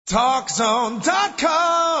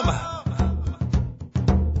TalkZone.com.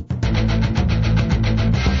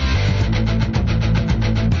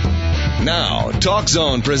 Now, Talk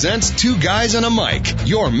Zone presents Two Guys and a Mic,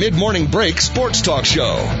 your mid-morning break sports talk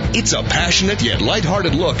show. It's a passionate yet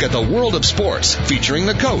lighthearted look at the world of sports, featuring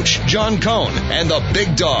the coach, John Cohn, and the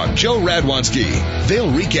big dog, Joe Radwanski.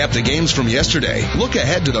 They'll recap the games from yesterday, look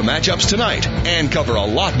ahead to the matchups tonight, and cover a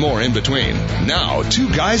lot more in between. Now,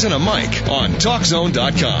 Two Guys and a Mic on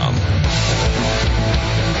TalkZone.com.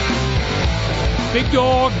 Big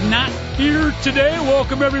Dog not here today.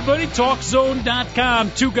 Welcome, everybody.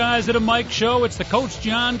 TalkZone.com. Two Guys at a Mic show. It's the coach,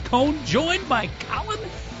 John Cohn, joined by Colin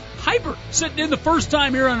Hybert, sitting in the first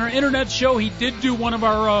time here on our internet show. He did do one of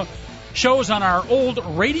our shows on our old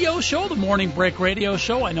radio show, the Morning Break radio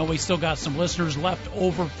show. I know we still got some listeners left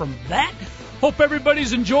over from that. Hope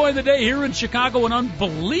everybody's enjoying the day here in Chicago. An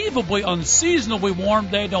unbelievably, unseasonably warm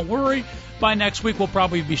day. Don't worry. By next week, we'll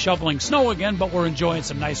probably be shoveling snow again, but we're enjoying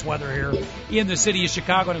some nice weather here in the city of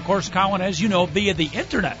Chicago. And, of course, Colin, as you know, via the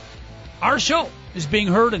Internet, our show is being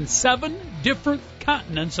heard in 7 different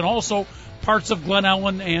continents and also parts of Glen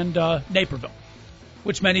Ellen and Naperville,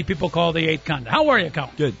 which many people call the 8th continent. How are you, Colin?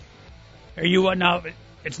 Good. Are you now?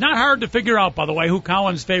 It's not hard to figure out, by the way, who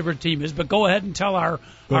Colin's favorite team is, but go ahead and tell our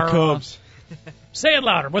Cubs. Say it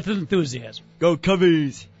louder with enthusiasm. Go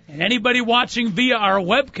Cubbies. And anybody watching via our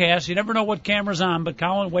webcast, you never know what camera's on, but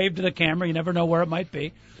Colin waved to the camera. You never know where it might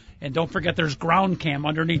be. And don't forget there's ground cam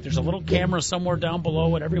underneath. There's a little camera somewhere down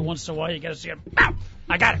below, and every once in a while you got to see it. Ow!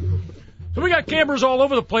 I got it. So we got cameras all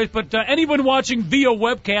over the place, but anyone watching via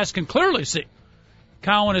webcast can clearly see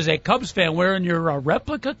Colin is a Cubs fan wearing your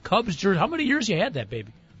replica Cubs jersey. How many years you had that,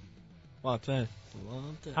 baby? Long time.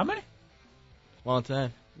 How many? Long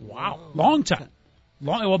time. Wow. Long time.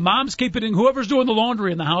 Well, mom's keeping it in. Whoever's doing the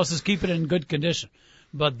laundry in the house is keeping it in good condition.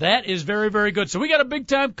 But that is very, very good. So we got a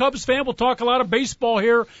big-time Cubs fan. We'll talk a lot of baseball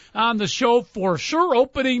here on the show for sure.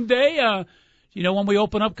 Opening day. You know when we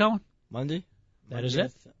open up, Colin? Monday. That is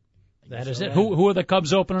it. That is it. Who are the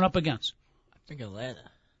Cubs opening up against? I think Atlanta.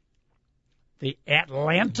 The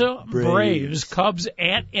Atlanta Braves. Cubs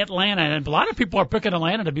at Atlanta. And a lot of people are picking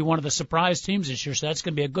Atlanta to be one of the surprise teams this year, so that's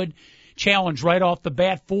going to be a good challenge right off the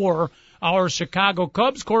bat for our Chicago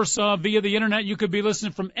Cubs. Of course, via the Internet, you could be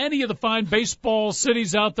listening from any of the fine baseball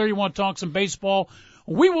cities out there. You want to talk some baseball,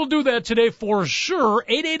 we will do that today for sure.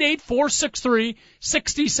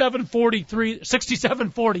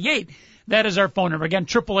 888-463-6748. That is our phone number. Again,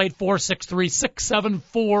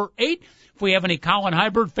 888-463-6748. If we have any Colin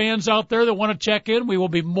Hybert fans out there that want to check in, we will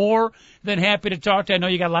be more than happy to talk to. I know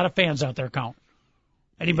you got a lot of fans out there, Colin.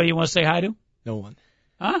 Anybody you want to say hi to? No one.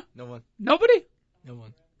 Huh? No one. Nobody? No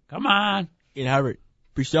one. Come on. Colin Hybert.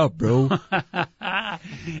 Peace out, bro.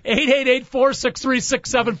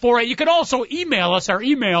 888-463-6748. You can also email us. Our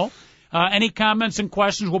email, any comments and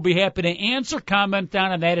questions, we'll be happy to answer. Comment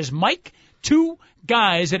down, and that is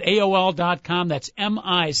Mike2Guys@AOL.com. That's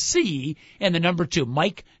M-I-C and the number 2.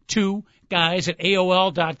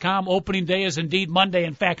 Mike2Guys@AOL.com. Opening day is indeed Monday.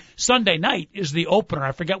 In fact, Sunday night is the opener.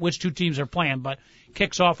 I forget which 2 teams are playing, but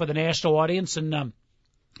kicks off with a national audience. And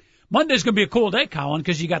Monday's going to be a cool day, Colin,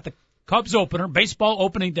 because you got the Cubs opener, baseball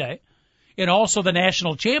opening day, and also the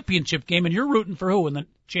national championship game. And you're rooting for who in the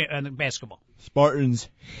basketball? Spartans.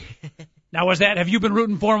 Now, have you been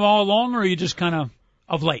rooting for them all along, or are you just kind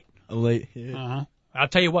of late? Late, yeah. Uh-huh. I'll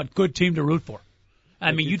tell you what, good team to root for.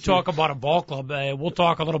 I mean, you talk about a ball club. We'll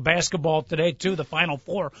talk a little basketball today, too, the Final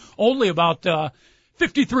Four. Only about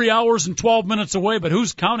 53 hours and 12 minutes away, but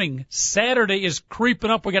who's counting? Saturday is creeping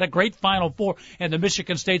up. We got a great Final Four, and the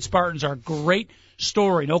Michigan State Spartans are a great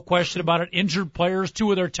story, no question about it. Injured players, 2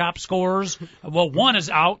 of their top scorers. Well, one is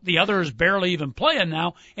out, the other is barely even playing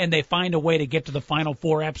now, and they find a way to get to the Final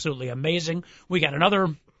Four. Absolutely amazing. We got another,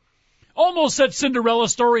 almost said Cinderella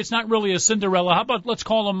story. It's not really a Cinderella. How about let's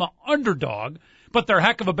call them an underdog? But they're a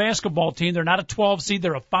heck of a basketball team. They're not a 12 seed.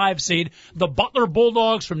 They're a 5 seed. The Butler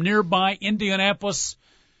Bulldogs from nearby Indianapolis.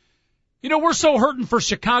 You know, we're so hurting for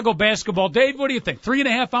Chicago basketball. Dave, what do you think?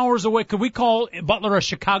 3.5 hours away. Could we call Butler a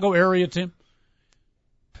Chicago area team?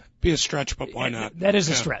 Be a stretch, but why not? That is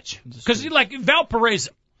a stretch. Because, like,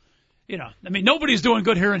 Valparaiso, you know, I mean, nobody's doing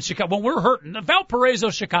good here in Chicago. When we're hurting, Valparaiso,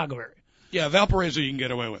 Chicago area. Yeah, Valparaiso you can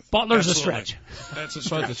get away with. Butler's Absolutely. a stretch. That's a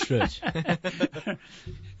stretch.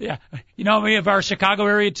 Yeah. You know how many of our Chicago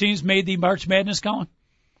area teams made the March Madness, Colin?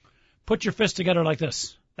 Put your fist together like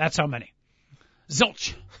this. That's how many.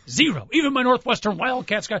 Zilch. 0. Even my Northwestern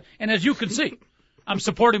Wildcats got, and as you can see, I'm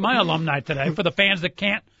supporting my alumni today. For the fans that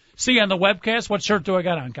can't see on the webcast, what shirt do I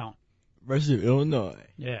got on, Colin? Versus Illinois.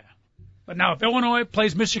 Yeah. But now if Illinois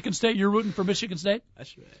plays Michigan State, you're rooting for Michigan State?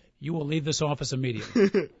 That's right. You will leave this office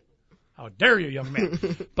immediately. How dare you, young man.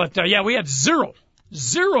 But, yeah, we had zero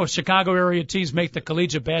Chicago area teams make the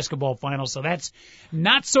collegiate basketball final, so that's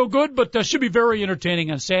not so good, but should be very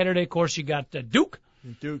entertaining on Saturday. Of course, you got Duke.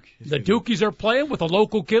 The Dukies are playing with a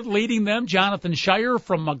local kid leading them, Jonathan Shire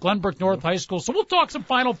from Glenbrook North High School. So we'll talk some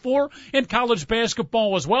Final Four in college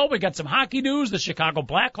basketball as well. We got some hockey news. The Chicago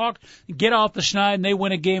Blackhawks get off the schneid, and they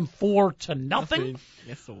win a game 4-0.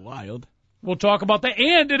 That's so wild. We'll talk about that.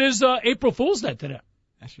 And it is April Fool's Day today.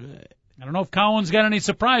 That's right. I don't know if Colin's got any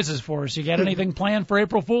surprises for us. You got anything planned for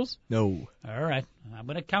April Fool's? No. All right. I'm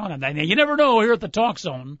going to count on that. Now, you never know here at the Talk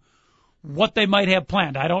Zone what they might have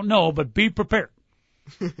planned. I don't know, but be prepared.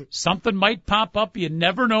 Something might pop up. You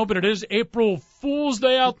never know, but it is April Fool's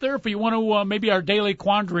Day out there. If you want to, maybe our daily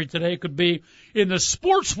quandary today could be in the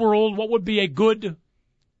sports world, what would be a good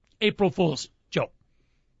April Fool's joke?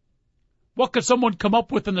 What could someone come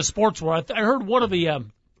up with in the sports world? I heard one of the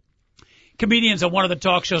comedians on one of the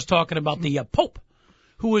talk shows talking about the Pope,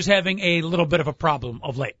 who is having a little bit of a problem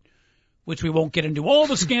of late, which we won't get into all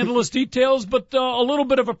the scandalous details, but a little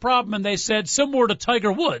bit of a problem. And they said, similar to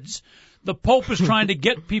Tiger Woods, the Pope is trying to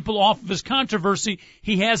get people off of his controversy.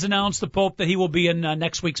 He has announced, the Pope, that he will be in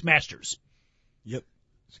next week's Masters. Yep.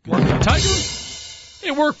 Work for Tiger?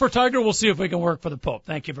 It worked for Tiger. We'll see if we can work for the Pope.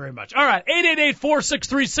 Thank you very much. All right,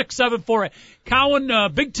 888-463-6748.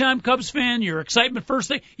 Colin, big-time Cubs fan, your excitement first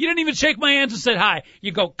thing. You didn't even shake my hands and said hi.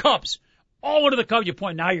 You go, Cubs. All into the Cubs. You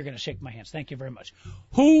point, now you're going to shake my hands. Thank you very much.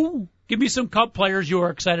 Give me some Cub players you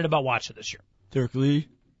are excited about watching this year. Derek Lee.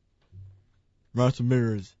 Martha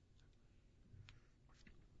Mirrors.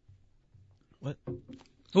 What?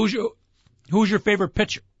 Who's your favorite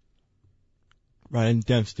pitcher? Ryan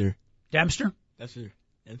Dempster. Dempster? Dempster.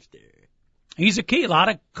 He's a key. A lot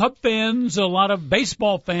of Cub fans, a lot of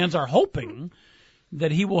baseball fans are hoping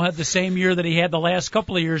that he will have the same year that he had the last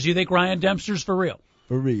couple of years. You think Ryan Dempster's for real?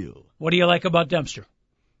 For real. What do you like about Dempster?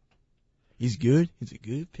 He's good. He's a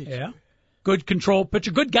good pitcher. Yeah. Good control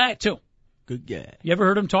pitcher. Good guy, too. Good guy. You ever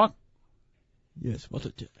heard him talk? Yes. What's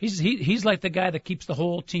it? He's like the guy that keeps the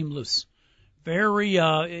whole team loose. Very,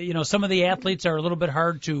 some of the athletes are a little bit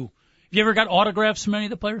hard to. Have you ever got autographs from any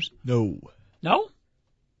of the players? No. No?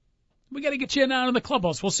 We got to get you down in the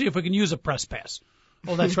clubhouse. We'll see if we can use a press pass.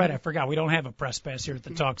 Oh, that's right. I forgot. We don't have a press pass here at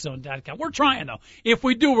the TalkZone.com. We're trying, though. If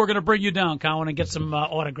we do, we're going to bring you down, Colin, and get some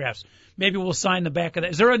autographs. Maybe we'll sign the back of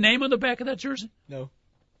that. Is there a name on the back of that jersey? No.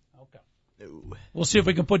 Okay. No. We'll see if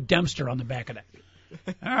we can put Dempster on the back of that.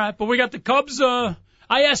 All right, but we got the Cubs. I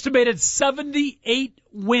estimated 78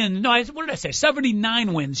 wins. No, what did I say?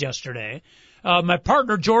 79 wins yesterday. My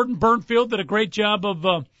partner, Jordan Burnfield, did a great job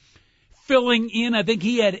of filling in. I think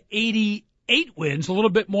he had 88 wins, a little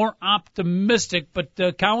bit more optimistic.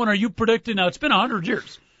 But, Colin, are you predicting? Now, it's been 100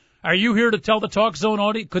 years. Are you here to tell the Talk Zone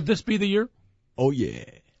audience, could this be the year? Oh, yeah.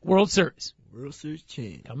 World Series. World Series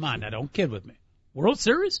champ. Come on, now, don't kid with me. World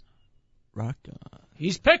Series? Rock on.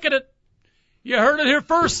 He's picking it. You heard it here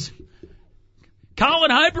first.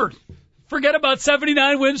 Colin Hybert. Forget about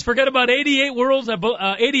 79 wins. Forget about 88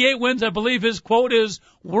 wins. I believe his quote is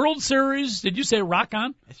World Series. Did you say rock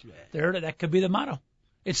on? That's right. There, that could be the motto.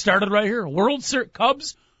 It started right here.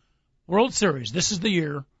 Cubs, World Series. This is the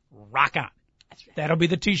year. Rock on. That's right. That'll be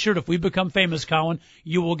the T-shirt. If we become famous, Colin,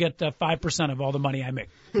 you will get 5% of all the money I make.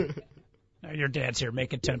 Your dad's here.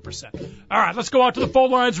 Make it 10%. All right, let's go out to the phone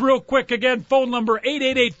lines real quick. Again, phone number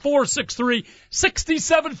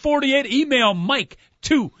 888-463-6748. Email Mike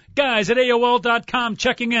 2guys@AOL.com.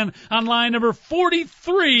 Checking in on line number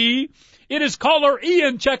 43. It is caller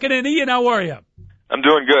Ian checking in. Ian, how are you? I'm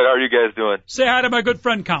doing good. How are you guys doing? Say hi to my good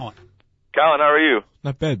friend Colin. Colin, how are you?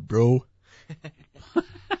 Not bad, bro.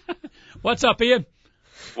 What's up, Ian?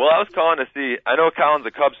 Well, I was calling to see. I know Colin's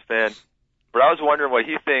a Cubs fan, but I was wondering what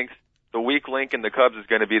he thinks the weak link in the Cubs is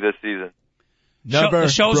going to be this season. Never, the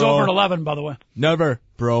show's bro. over at 11, by the way. Never,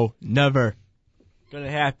 bro. Never.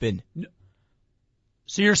 Gonna happen.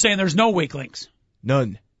 So you're saying there's no weak links?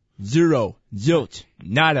 None. Zero. Zilch.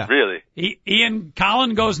 Nada. Really?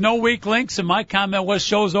 Colin goes no weak links, and my comment was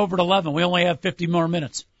show's over at 11. We only have 50 more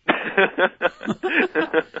minutes.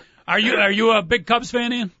 Are you a big Cubs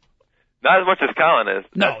fan, Ian? Not as much as Colin is.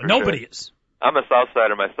 No, nobody is. I'm a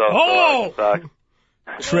Southsider myself. Oh! So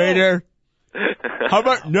Traitor. How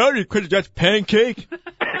about no? Because that's pancake.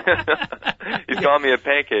 He's calling me a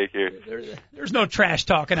pancake here. There's no trash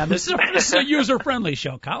talking on this. This is a user-friendly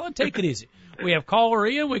show, Colin. Take it easy. We have caller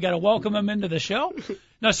Ian. We got to welcome him into the show.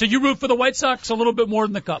 Now, so you root for the White Sox a little bit more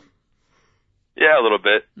than the Cubs? Yeah, a little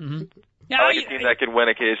bit. Mm-hmm. Yeah, I like a team that can win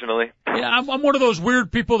occasionally. Yeah, I'm one of those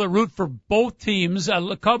weird people that root for both teams.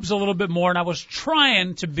 Cubs a little bit more, and I was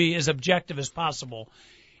trying to be as objective as possible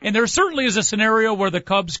And there certainly is a scenario where the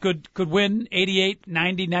Cubs could win 88,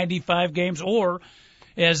 90, 95 games, or,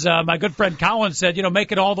 as my good friend Colin said,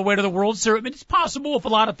 make it all the way to the World Series. I mean, it's possible if a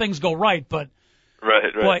lot of things go right, but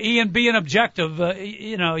Right. boy, Ian, being objective,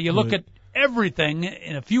 you look at everything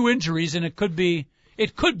and a few injuries, and it could be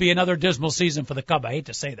another dismal season for the Cubs. I hate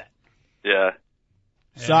to say that. Yeah.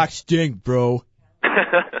 Sox stink, bro.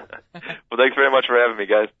 Well, thanks very much for having me,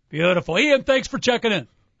 guys. Beautiful. Ian, thanks for checking in.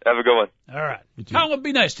 Have a good one. All right. Colin,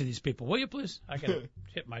 be nice to these people, will you, please? I got to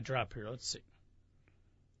hit my drop here. Let's see.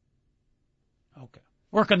 Okay.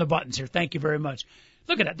 Working the buttons here. Thank you very much.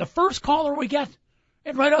 Look at that. The first caller we get,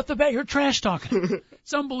 and right off the bat, you're trash talking.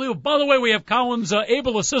 It's unbelievable. By the way, we have Colin's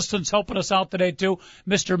able assistants helping us out today, too.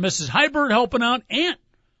 Mr. and Mrs. Hybert helping out. And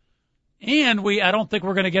I don't think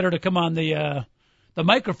we're going to get her to come on the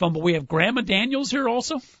microphone, but we have Grandma Daniels here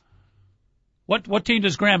also. What team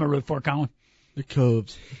does Grandma root for, Colin? The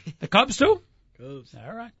Cubs. The Cubs, too? Cubs.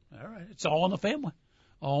 All right. It's all in the family.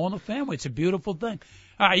 All in the family. It's a beautiful thing.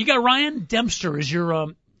 All right, you got Ryan Dempster as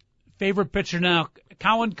your favorite pitcher now.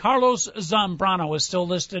 Colin, Carlos Zambrano is still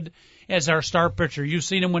listed as our star pitcher. You've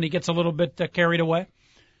seen him when he gets a little bit carried away?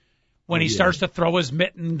 When he starts to throw his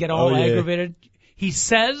mitten and get all aggravated? He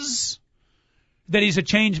says that he's a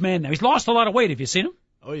changed man now. He's lost a lot of weight. Have you seen him?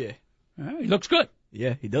 Oh, yeah. He looks good.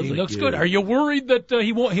 Yeah, he does. He looks good. Are you worried that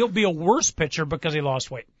he'll be a worse pitcher because he lost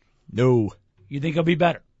weight? No. You think he'll be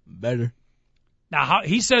better? Better. Now,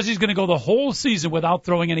 he says he's going to go the whole season without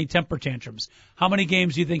throwing any temper tantrums. How many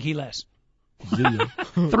games do you think he lasts? 0.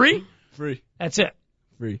 3? 3. That's it.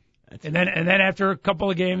 3. And then after a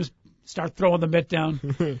couple of games, start throwing the mitt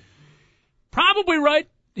down. Probably right.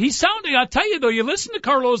 He's sounding, I'll tell you though, you listen to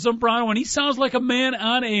Carlos Zambrano and he sounds like a man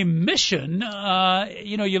on a mission.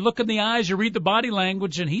 You look in the eyes, you read the body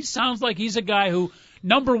language, and he sounds like he's a guy who,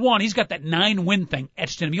 number one, he's got that 9-win thing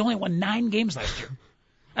etched in him. He only won 9 games last year.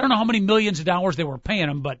 I don't know how many millions of dollars they were paying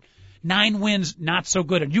him, but 9 wins, not so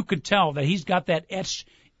good. And you could tell that he's got that etched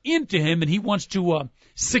into him, and he wants to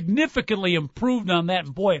significantly improve on that.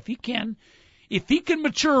 And boy, if he can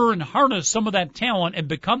mature and harness some of that talent and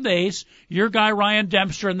become the ace, your guy Ryan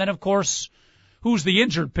Dempster, and then of course, who's the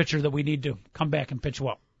injured pitcher that we need to come back and pitch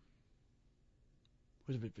well?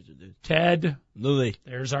 Who's the big pitcher, dude? Ted Lilly.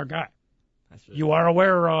 There's our guy. That's right. You are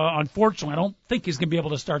aware, unfortunately, I don't think he's going to be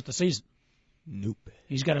able to start the season. Nope.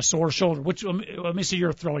 He's got a sore shoulder. Let me see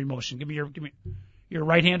your throwing motion. Give me your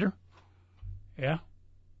right-hander. Yeah.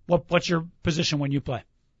 What's your position when you play?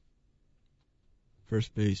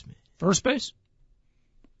 First baseman. First base?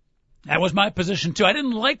 That was my position, too. I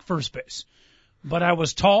didn't like first base, but I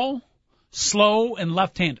was tall, slow, and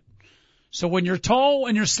left-handed. So when you're tall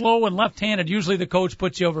and you're slow and left-handed, usually the coach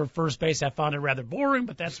puts you over at first base. I found it rather boring,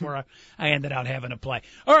 but that's where I ended out having to play.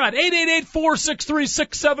 All right,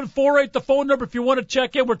 888-463-6748, the phone number if you want to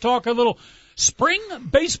check in. We're talking a little spring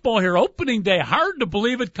baseball here, opening day. Hard to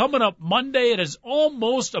believe it, coming up Monday. It is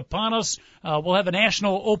almost upon us. We'll have a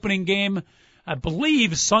national opening game, I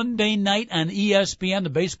believe, Sunday night on ESPN. The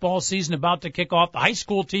baseball season about to kick off. The high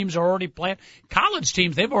school teams are already playing. College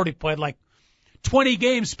teams, they've already played like 20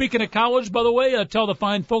 games. Speaking of college, by the way, tell the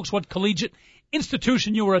fine folks what collegiate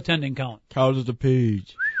institution you were attending, Colin. College of the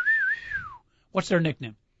Page. What's their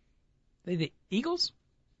nickname? They the Eagles?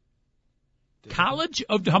 College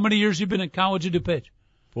of, how many years you been at College of DuPage?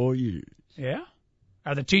 4 years. Yeah.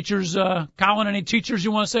 Are the teachers, Colin, any teachers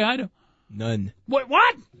you want to say hi to? None.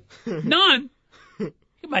 What? None?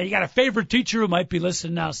 Come on, you got a favorite teacher who might be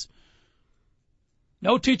listening to us.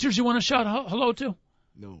 No teachers you want to shout hello to?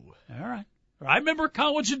 No. All right. I remember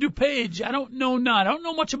College of DuPage. I don't know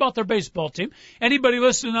much about their baseball team. Anybody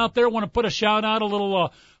listening out there want to put a shout out, a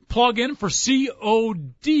little plug in for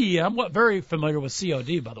COD? I'm very familiar with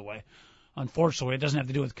COD, by the way. Unfortunately, it doesn't have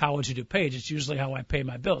to do with College of DuPage. It's usually how I pay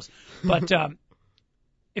my bills. But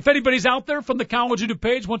if anybody's out there from the College of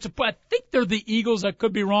DuPage wants to put, I think they're the Eagles. I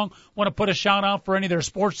could be wrong. Want to put a shout out for any of their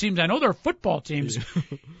sports teams. I know their football teams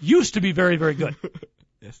used to be very, very good.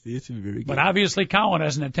 Yes, they used to be very good. But obviously, Colin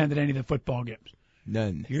hasn't attended any of the football games.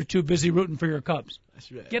 None. You're too busy rooting for your Cubs.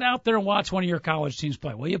 That's right. Get out there and watch one of your college teams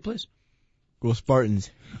play, will you, please? Go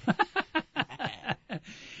Spartans.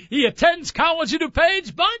 He attends College of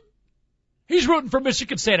DuPage, but he's rooting for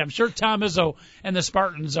Michigan State. I'm sure Tom Izzo and the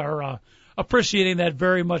Spartans are appreciating that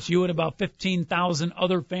very much. You and about 15,000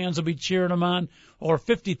 other fans will be cheering him on, or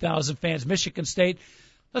 50,000 fans. Michigan State.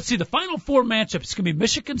 Let's see, the Final Four matchup is going to be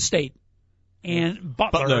Michigan State and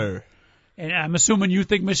Butler. And I'm assuming you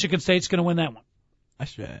think Michigan State's going to win that one.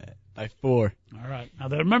 That's right. By 4. All right. Now,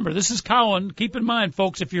 remember, this is Colin. Keep in mind,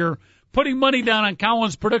 folks, if you're putting money down on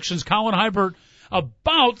Colin's predictions, Colin Hybert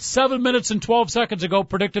about 7 minutes and 12 seconds ago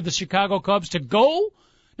predicted the Chicago Cubs to go.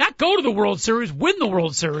 Not go to the World Series, win the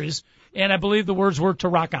World Series. And I believe the words were to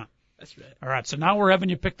rock on. That's right. All right, so now we're having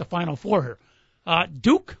you pick the Final Four here.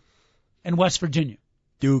 Duke and West Virginia.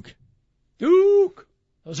 Duke.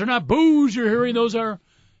 Those are not boos you're hearing. Those are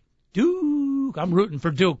Duke. I'm rooting for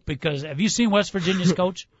Duke because have you seen West Virginia's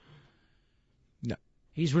coach? No.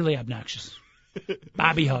 He's really obnoxious.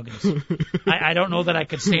 Bobby Huggins. I don't know that I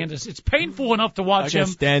could stand this. It's painful enough to watch him. I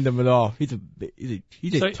can't stand him at all. He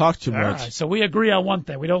talks too much. All right, so we agree on one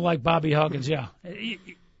thing. We don't like Bobby Huggins, yeah.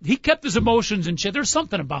 He kept his emotions in check. There's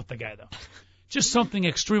something about the guy, though. Just something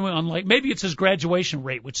extremely unlike. Maybe it's his graduation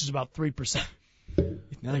rate, which is about 3%.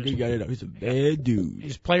 He's not a good guy at all. He's a bad dude.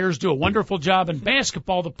 His players do a wonderful job in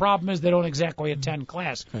basketball. The problem is they don't exactly attend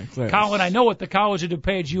class. Colin, I know at the College of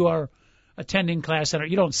DuPage you are attending class.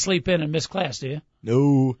 You don't sleep in and miss class, do you?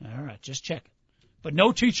 No. All right, just check it. But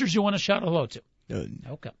no teachers you want to shout hello to? None.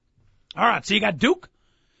 Okay. All right, so you got Duke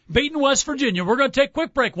beating West Virginia. We're going to take a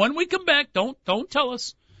quick break. When we come back, don't tell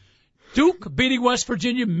us. Duke beating West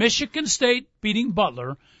Virginia, Michigan State beating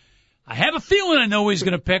Butler. I have a feeling I know he's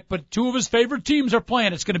going to pick, but two of his favorite teams are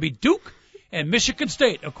playing. It's going to be Duke and Michigan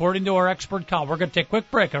State, according to our expert, Colin. We're going to take a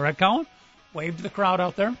quick break. All right, Colin? Wave to the crowd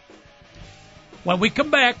out there. When we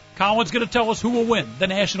come back, Colin's going to tell us who will win the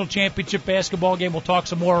national championship basketball game. We'll talk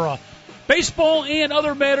some more baseball and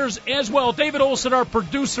other matters as well. David Olson, our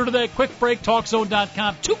producer today. Quick break,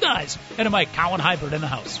 TalkZone.com. Two guys and a mic. Colin Hybert in the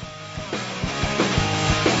house.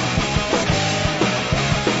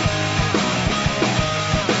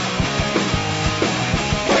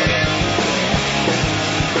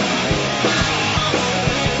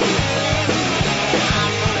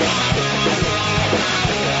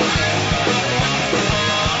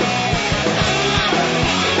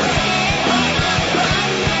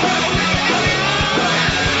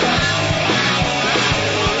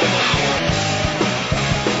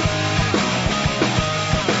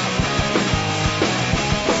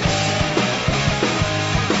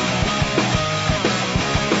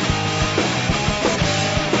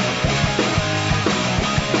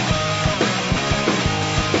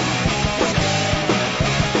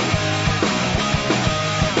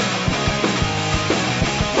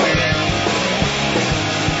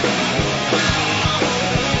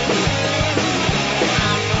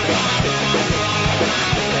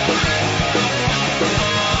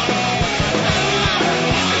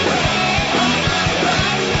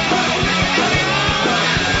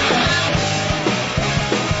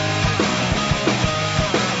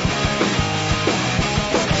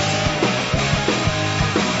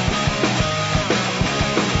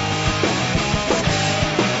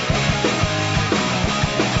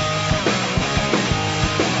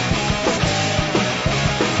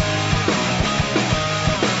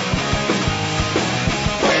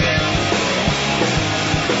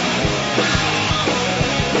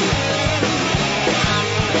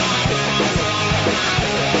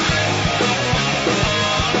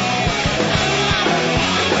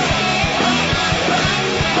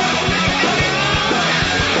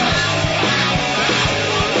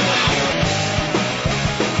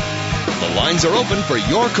 Are open for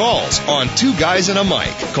your calls on Two Guys and a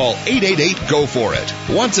Mic. Call 888-GO-FOR-IT.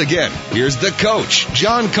 Once again, here's the coach,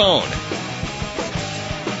 John Cohn.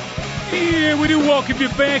 Yeah, we do welcome you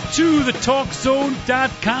back to the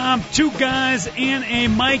TalkZone.com. Two Guys and a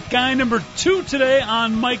Mic. Guy number 2 today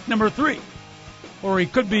on mic number 3. Or he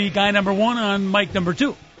could be guy number 1 on mic number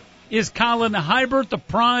 2. Is Colin Hybert, the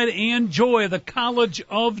pride and joy of the College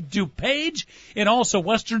of DuPage, and also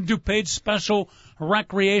Western DuPage Special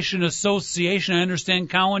Recreation Association. I understand,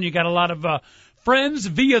 Colin, you got a lot of friends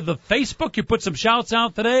via the Facebook. You put some shouts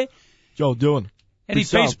out today. Joe, doing. Any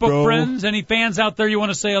Peace out, Facebook bro. friends, any fans out there you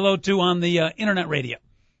want to say hello to on the internet radio?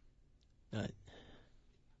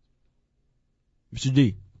 Mr.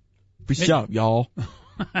 D. Peace out, y'all.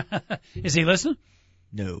 Is he listening?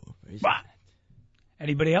 No. What?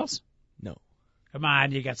 Anybody else? No. Come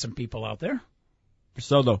on, you got some people out there.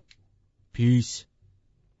 Priscilla. Peace.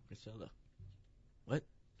 Priscilla. What?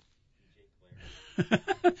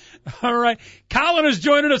 All right. Colin is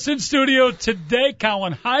joining us in studio today.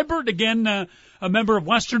 Colin Hybert, again, a member of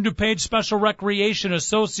Western DuPage Special Recreation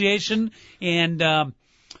Association, and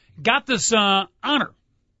got this honor.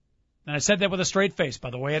 And I said that with a straight face, by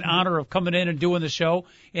the way, an honor of coming in and doing the show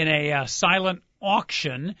in a silent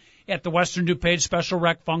auction at the Western DuPage Special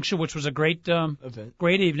Rec function, which was a great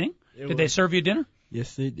great evening. Did they serve you dinner?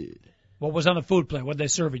 Yes, they did. What was on the food plate? What did they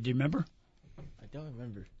serve you? Do you remember? I don't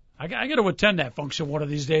remember. I got to attend that function one of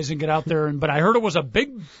these days and get out there. But I heard it was a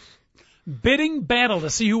big bidding battle to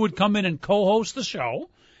see who would come in and co-host the show.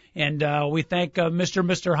 And we thank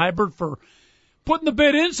Mr. Hybert for putting the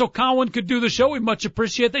bid in so Colin could do the show. We much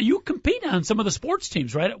appreciate that. You compete on some of the sports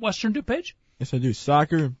teams, right, at Western DuPage? Yes, I do.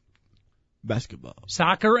 Soccer, basketball.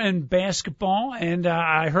 Soccer and basketball. And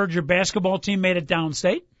I heard your basketball team made it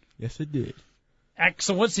downstate. Yes, I did.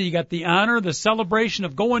 Excellent. So you got the honor, the celebration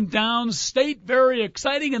of going downstate. Very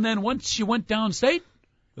exciting. And then once you went downstate?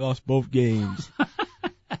 Lost both games.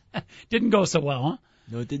 Didn't go so well, huh?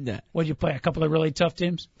 No, it did not. What did you play? A couple of really tough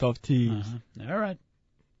teams? Tough teams. All right.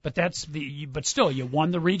 But but still, you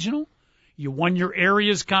won the regional. You won your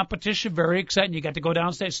area's competition. Very exciting. You got to go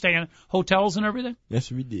downstate, stay in hotels and everything.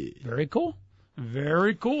 Yes, we did. Very cool.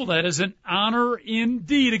 Very cool. That is an honor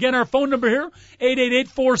indeed. Again, our phone number here,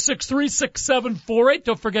 888-463-6748.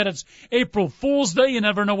 Don't forget it's April Fool's Day. You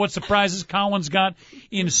never know what surprises Colin's got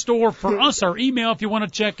in store for us. Our email, if you want to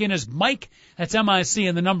check in, is Mike. That's M-I-C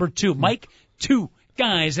and the number 2.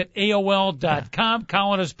 Mike2Guys@AOL.com.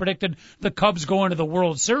 Colin has predicted the Cubs go into the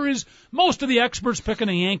World Series. Most of the experts picking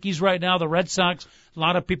the Yankees right now, the Red Sox. A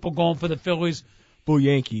lot of people going for the Phillies. Boo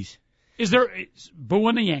Yankees. Is there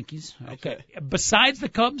booing the Yankees? Okay. Besides the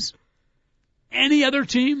Cubs, any other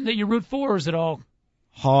team that you root for, or is it all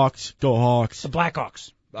Hawks? Go Hawks. the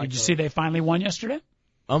Blackhawks? Did you see they finally won yesterday?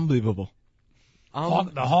 Unbelievable. The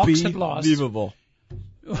Hawks had lost. Unbelievable.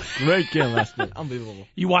 Great game last night. Unbelievable.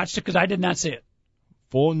 You watched it because I did not see it.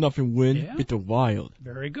 4-0 win. Yeah. With the Wild.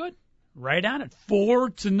 Very good. Right on it.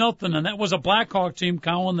 4-0, and that was a Blackhawk team,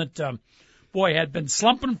 Colin, that had been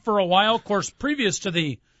slumping for a while. Of course, previous to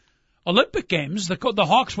the Olympic Games, the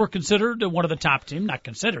Hawks were considered one of the top teams, not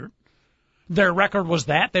considered. Their record was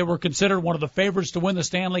that. They were considered one of the favorites to win the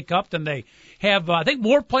Stanley Cup, and they have, I think,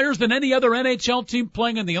 more players than any other NHL team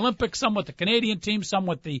playing in the Olympics, some with the Canadian team, some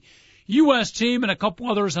with the U.S. team, and a couple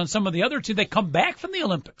others on some of the other teams. They come back from the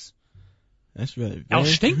Olympics. That's right. El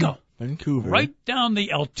Stinko. Vancouver. Right down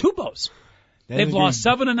the El Tubos. They've lost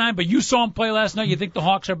 7-9, but you saw them play last night. You think the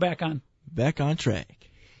Hawks are back on track.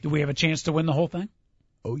 Do we have a chance to win the whole thing?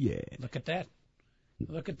 Oh, yeah. Look at that.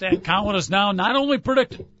 Look at that. Colin is now not only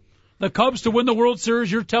predicted the Cubs to win the World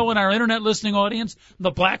Series, you're telling our internet listening audience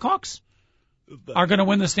the Blackhawks are going to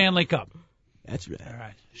win the Stanley Cup. That's right. All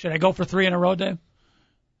right. Should I go for 3 in a row, Dave?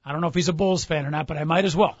 I don't know if he's a Bulls fan or not, but I might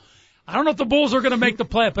as well. I don't know if the Bulls are going to make the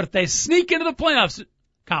playoffs, but if they sneak into the playoffs,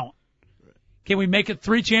 Colin, can we make it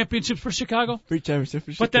 3 championships for Chicago? 3 championships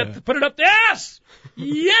for Chicago. Put it up. Yes!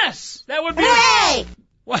 Yes! That would be... Hey!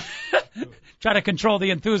 Try to control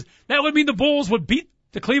the enthusiasm. That would mean the Bulls would beat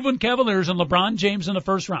the Cleveland Cavaliers and LeBron James in the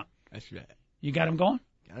first round. That's right. You got him going?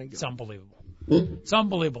 Got him going. It's unbelievable. It's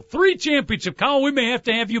unbelievable. 3 championship. Colin, we may have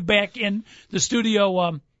to have you back in the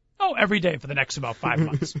studio every day for the next about 5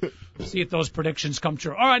 months. See if those predictions come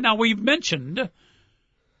true. All right, now we've mentioned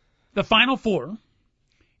the Final Four,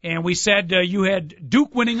 and we said you had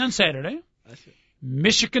Duke winning on Saturday,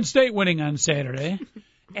 Michigan State winning on Saturday.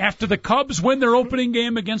 After the Cubs win their opening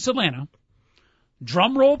game against Atlanta,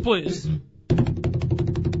 drum roll, please.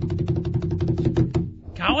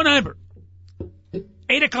 Colin Hybert,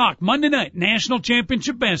 8 o'clock, Monday night, National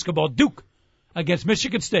Championship Basketball, Duke against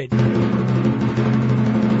Michigan State. Oh,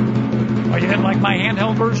 you didn't like my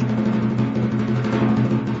handheld version?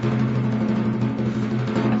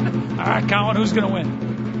 All right, Colin, who's going to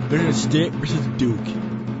win? Michigan State versus Duke.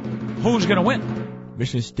 Who's going to win?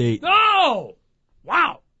 Michigan State. Oh!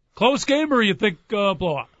 Wow. Close game, or you think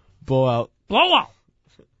blowout? Blowout. Blowout.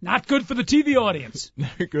 Not good for the TV audience.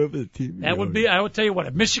 Not good for the TV That would be, I would tell you what,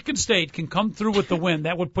 if Michigan State can come through with the win,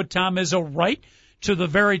 that would put Tom Izzo right to the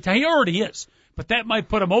very top. He already is, but that might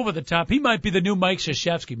put him over the top. He might be the new Mike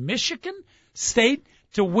Krzyzewski. Michigan State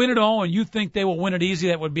to win it all, and you think they will win it easy?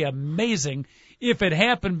 That would be amazing if it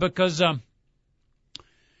happened, because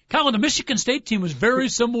Colin, the Michigan State team was very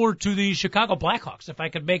similar to the Chicago Blackhawks, if I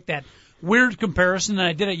could make that weird comparison, and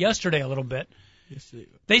I did it yesterday a little bit. Yes,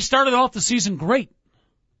 they started off the season great,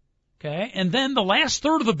 okay, and then the last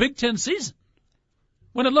third of the Big Ten season,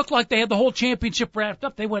 when it looked like they had the whole championship wrapped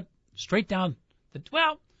up, they went straight down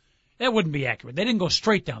that wouldn't be accurate. They didn't go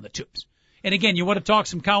straight down the tubes. And again, you want to talk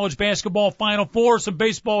some college basketball, Final Four, some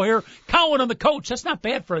baseball here. Colin and the Coach. That's not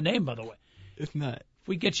bad for a name, by the way. It's not. If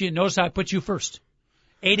we get you, notice I put you first.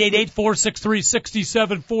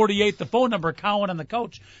 888-463-6748, the phone number, Colin and the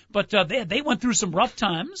Coach. But they went through some rough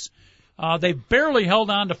times. They barely held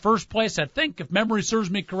on to first place. I think, if memory serves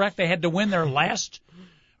me correct, they had to win their last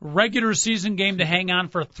regular season game to hang on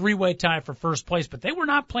for a 3-way tie for first place. But they were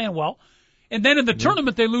not playing well. And then in the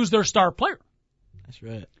tournament, they lose their star player. That's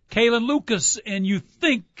right. Kalen Lucas, and you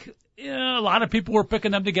think Yeah, a lot of people were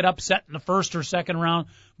picking them to get upset in the first or second round,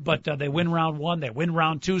 but they win round one, they win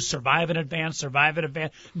round two, survive in advance.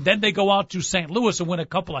 Then they go out to St. Louis and win a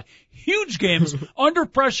couple of huge games under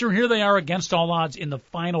pressure. Here they are against all odds in the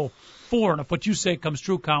Final Four. And if what you say comes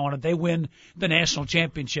true, Colin, if they win the national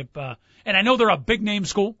championship, and I know they're a big name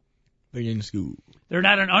school. Big name school. They're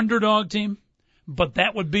not an underdog team, but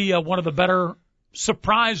that would be one of the better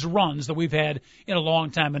surprise runs that we've had in a long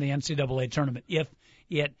time in the NCAA tournament, if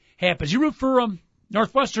it happens. You root for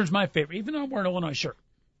Northwestern's my favorite, even though I'm wearing an Illinois shirt.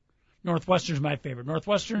 Northwestern's my favorite.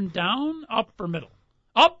 Northwestern down, up, or middle?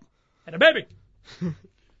 Up, and a baby.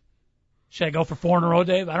 Should I go for 4 in a row,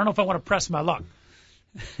 Dave? I don't know if I want to press my luck.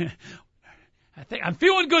 I think I'm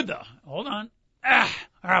feeling good, though. Hold on. All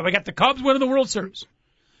right, we got the Cubs winning the World Series.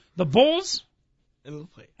 The Bulls,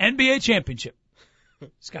 NBA championship.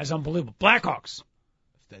 This guy's unbelievable. Blackhawks.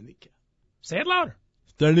 Stanley Cup. Say it louder.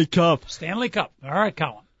 Stanley Cup. Stanley Cup. All right,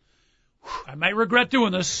 Colin. I might regret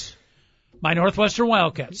doing this. My Northwestern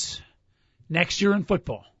Wildcats. Next year in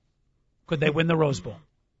football. Could they win the Rose Bowl?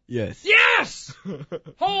 Yes. Yes!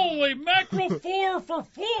 Holy mackerel, 4 for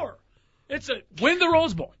 4. Win the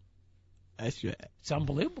Rose Bowl. That's right. It's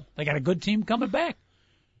unbelievable. They got a good team coming back.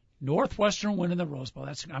 Northwestern winning the Rose Bowl.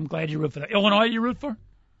 I'm glad you root for that. Illinois you root for?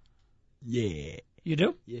 Yeah. You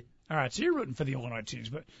do? Yeah. All right, so you're rooting for the Illinois teams,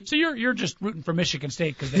 but so you're just rooting for Michigan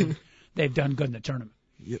State because they've done good in the tournament.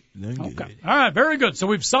 Yep. Okay. Good. All right, very good. So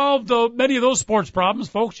we've solved many of those sports problems,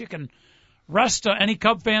 folks. You can rest. Any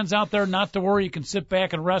Cub fans out there, not to worry. You can sit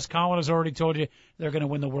back and rest. Colin has already told you they're going to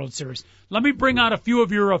win the World Series. Let me bring out a few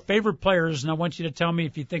of your favorite players, and I want you to tell me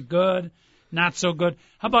if you think good, not so good.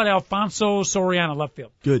 How about Alfonso Soriano, left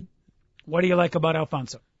field? Good. What do you like about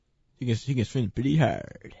Alfonso? He can swing pretty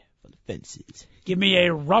hard for the fences. Give me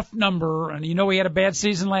a rough number, and you know he had a bad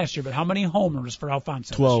season last year, but how many homers for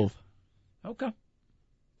Alfonso? 12. Okay.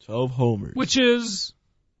 12 homers. Which is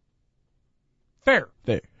fair.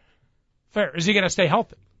 Fair. Is he going to stay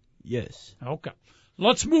healthy? Yes. Okay.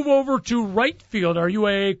 Let's move over to right field. Are you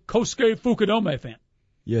a Kosuke Fukudome fan?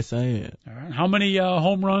 Yes, I am. All right. How many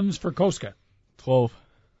home runs for Kosuke? 12.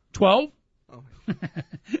 12? Oh.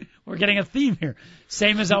 We're getting a theme here.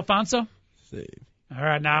 Same as Alfonso? Same. All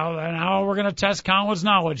right. Now we're going to test Colin's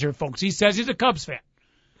knowledge here, folks. He says he's a Cubs fan.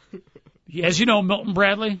 As you know, Milton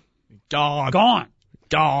Bradley? Dog. Gone.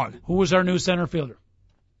 Dog. Who was our new center fielder?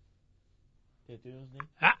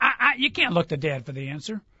 You can't look to Dad for the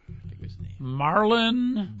answer.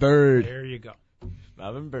 Marlon Bird. There you go.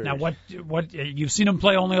 Marlon Bird. Now, what you've seen him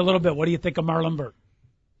play only a little bit. What do you think of Marlon Bird?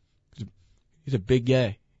 He's a big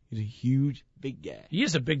guy. He's a huge, big guy. He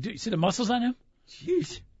is a big dude. You see the muscles on him?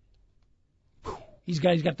 Jeez. He's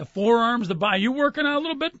got the forearms, the body. You working out a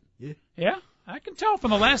little bit? Yeah. Yeah? I can tell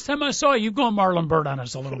from the last time I saw you going Marlon Bird on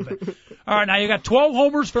us a little bit. All right, now you got 12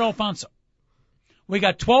 homers for Alfonso. We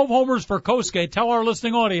got 12 homers for Kosuke. Tell our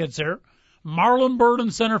listening audience here, Marlon Bird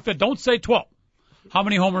in center field. Don't say 12. How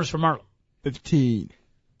many homers for Marlon? 15.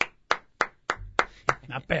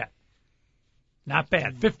 Not bad. Not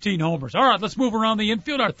bad. 15 homers. All right, let's move around the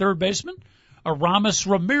infield. Our third baseman, Aramis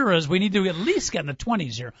Ramirez. We need to at least get in the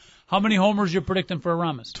 20s here. How many homers you predicting for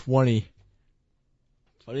Aramis? 20.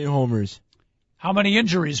 20 homers. How many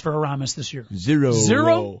injuries for Aramis this year? 0.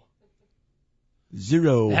 0?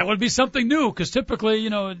 0. That would be something new because typically,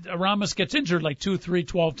 Aramis gets injured like 2, 3,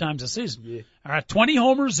 12 times a season. Yeah. All right, 20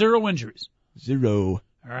 homers, 0 injuries. 0. All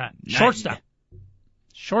right, 9.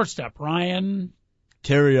 Shortstop, Ryan.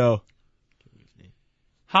 Terrio.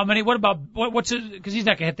 How many, what's his, because he's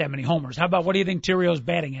not going to hit that many homers. How about, what do you think Terrio's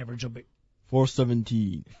batting average will be?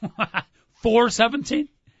 417. 417?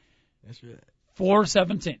 That's right.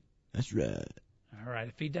 417. That's right. All right,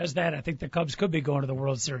 if he does that, I think the Cubs could be going to the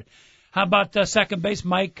World Series. How about second base,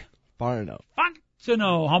 Mike? Fontenot.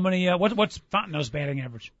 Fontenot. How many, what's Fontenot's batting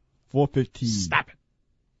average? 415. Stop it.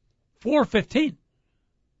 415.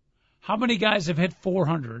 How many guys have hit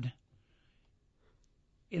 400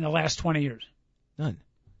 in the last 20 years? None.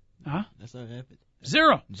 Huh? That's not happened.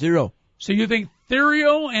 0. 0. So you think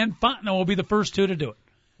Therio and Fontenot will be the first two to do it?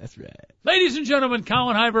 That's right. Ladies and gentlemen,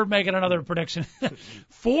 Colin Hybert making another prediction.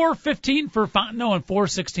 415 for Fontenot and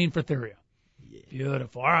 416 for Therio. Yeah.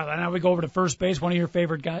 Beautiful. All right, now we go over to first base. One of your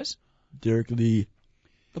favorite guys? Derek Lee.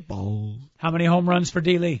 The ball. How many home runs for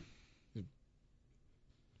D. Lee?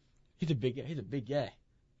 He's a big guy. He's a big guy.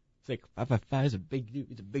 It's like 5'5". He's a big dude.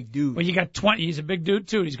 He's a big dude. Well, you got 20. He's a big dude,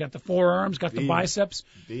 too. He's got the forearms, got the biceps.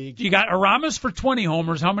 Big. You got Aramis for 20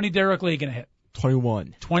 homers. How many Derek Lee going to hit?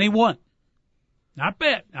 21. 21. Not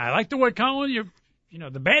bad. I like the way, Colin,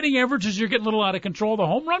 the batting averages, you're getting a little out of control. The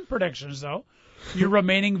home run predictions, though, you're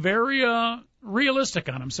remaining very realistic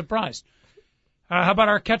on. I'm surprised. How about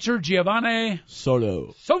our catcher, Giovanni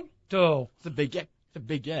Soto. Soto? It's a big guy. It's a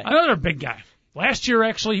big guy. Another big guy. Last year,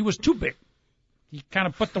 actually, he was too big. He kind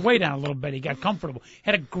of put the weight on a little bit. He got comfortable.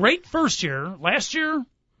 Had a great first year. Last year,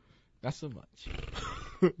 Not so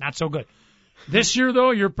much. not so good. This year,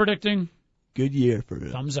 though, you're predicting Good year for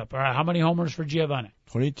him. thumbs up. All right, how many homers for Giovanni?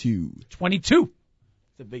 22. 22.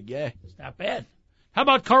 It's a big guy. It's not bad. How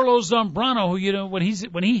about Carlos Zambrano, who when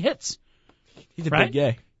he hits? He's a Right? big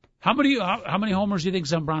guy. How many homers do you think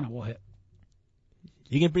Zambrano will hit?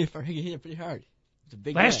 He can pretty far. He can hit it pretty hard. It's a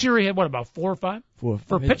big Last guy. year he had what, about 4 or 5 for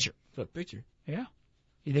for a pitcher? For a pitcher. Yeah.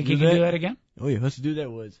 You think he can do that again? Oh yeah, let's do that.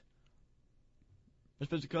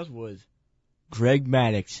 First pitcher Cubs was Greg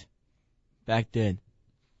Maddux back then.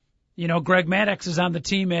 You know, Greg Maddux is on the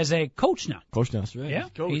team as a coach now. Coach now, that's right. Yeah,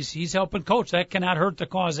 Coach. he's helping coach. That cannot hurt the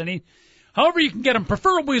cause any. However, you can get him,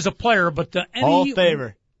 preferably as a player, but any Hall of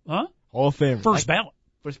Famer. Huh? Hall of Famer. First ballot.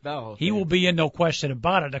 First ballot. He will be in, no question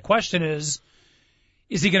about it. The question is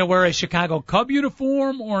he going to wear a Chicago Cub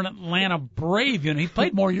uniform or an Atlanta Brave uniform? He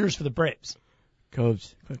played more years for the Braves.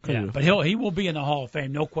 Cubs. Yeah, but he will be in the Hall of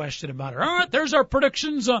Fame, no question about it. All right, there's our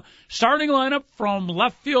predictions. Starting lineup from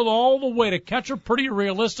left field all the way to catcher, pretty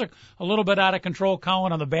realistic. A little bit out of control,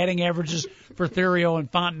 Colin, on the batting averages for Theriot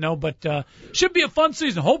and Fontenot, but should be a fun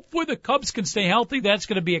season. Hopefully the Cubs can stay healthy. That's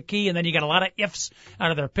going to be a key, and then you got a lot of ifs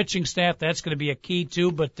out of their pitching staff. That's going to be a key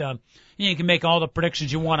too. But you can make all the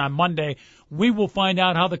predictions you want on Monday. We will find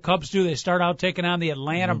out how the Cubs do. They start out taking on the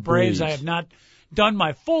Atlanta Braves. I have not done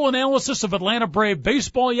my full analysis of Atlanta Brave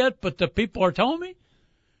baseball yet, but the people are telling me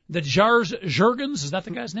that Jurgens, is that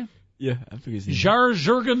the guy's name? Yeah, I think it's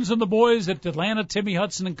Jurgens and the boys at Atlanta, Timmy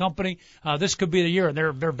Hudson and company, this could be the year. And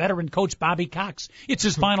their veteran coach, Bobby Cox. It's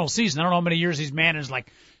his final season. I don't know how many years he's managed,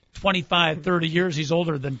 like 25, 30 years. He's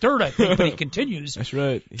older than dirt, I think, but he continues That's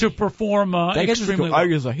right. to perform extremely well.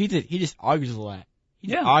 Argues a lot. He just argues a lot.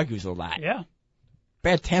 He argues a lot. Yeah.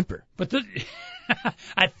 Bad temper. But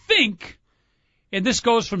I think, and this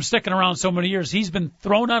goes from sticking around so many years, he's been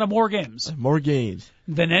thrown out of more games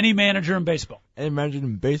than any manager in baseball. Any manager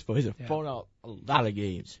in baseball, he's thrown out a lot of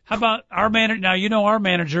games. How about our manager? Now, you know our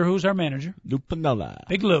manager. Who's our manager? Lou Piniella.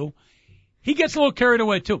 Big Lou. He gets a little carried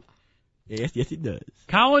away, too. Yes, he does.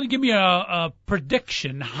 Colin, give me a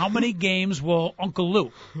prediction. How many games will Uncle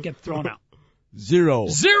Lou get thrown out? 0.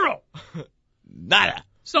 Nada.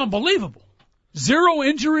 It's unbelievable. 0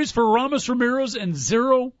 injuries for Ramos Ramirez and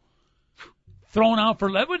 0 thrown out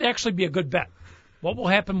for. That would actually be a good bet. What will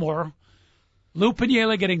happen more? Lou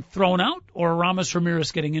Piniella getting thrown out or Ramos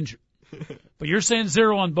Ramirez getting injured? But you're saying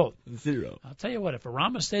 0 on both. 0. I'll tell you what, if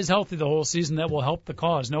Ramos stays healthy the whole season, that will help the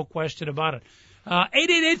cause. No question about it.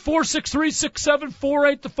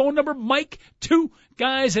 888-463-6748, the phone number. Mike, 2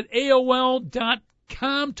 guys at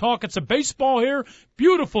AOL.com. Talking some baseball here.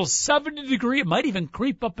 Beautiful 70 degree. It might even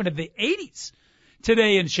creep up into the 80s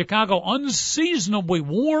today in Chicago. Unseasonably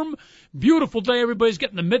warm. Beautiful day. Everybody's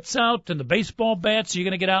getting the mitts out and the baseball bats. Are you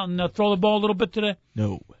going to get out and throw the ball a little bit today?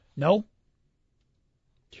 No. No?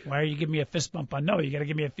 Why are you giving me a fist bump on no? You got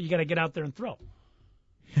to get out there and throw.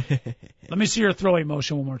 Let me see your throwing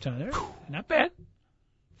motion one more time. There. Not bad.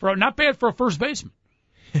 Not bad for a first baseman.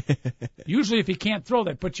 Usually if you can't throw,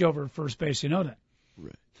 they put you over at first base. You know that.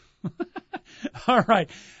 Right. All right.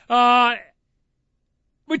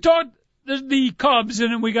 We talked the Cubs,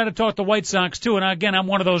 and then we got to talk the White Sox, too. And, again, I'm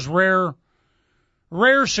one of those rare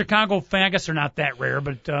Chicago fans. I guess they're not that rare,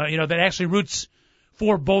 but, that actually roots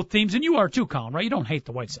for both teams. And you are, too, Colin, right? You don't hate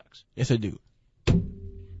the White Sox. Yes, I do.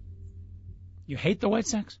 You hate the White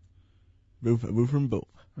Sox? Root from both.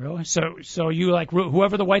 Really? So you like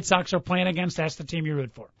whoever the White Sox are playing against, that's the team you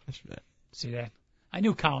root for. That's right. See that? I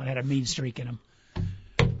knew Colin had a mean streak in him.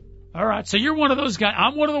 All right, so you're one of those guys.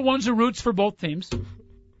 I'm one of the ones who roots for both teams.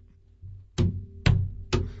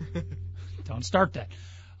 Don't start that.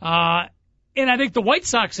 And I think the White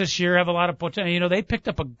Sox this year have a lot of potential. They picked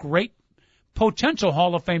up a great potential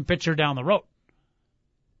Hall of Fame pitcher down the road.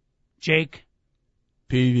 Jake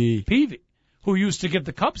Peavy, who used to give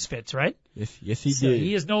the Cubs fits, right? Yes, he did.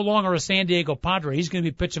 He is no longer a San Diego Padre. He's going to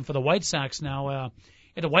be pitching for the White Sox now.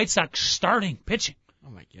 And the White Sox starting pitching. Oh,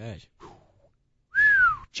 my gosh.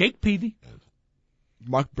 Jake Peavy.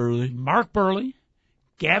 Mark Burley.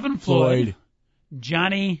 Gavin Floyd.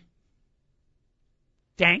 Johnny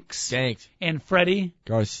Danks. And Freddie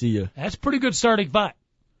Garcia. That's pretty good starting five.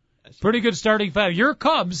 Good starting five. Your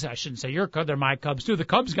Cubs, I shouldn't say your Cubs, they're my Cubs too. The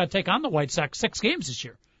Cubs got to take on the White Sox 6 games this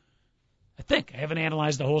year. I think. I haven't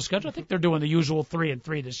analyzed the whole schedule. I think they're doing the usual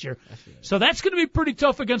 3-3 this year. So that's going to be pretty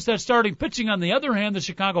tough against that starting pitching. On the other hand, the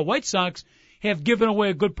Chicago White Sox have given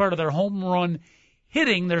away a good part of their home run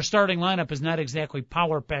hitting, their starting lineup is not exactly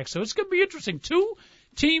power-packed. So it's going to be interesting. Two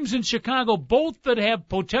teams in Chicago, both that have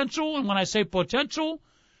potential, and when I say potential,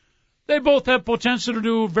 they both have potential to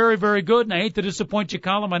do very, very good. And I hate to disappoint you,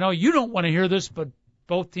 Colin. I know you don't want to hear this, but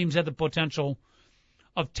both teams have the potential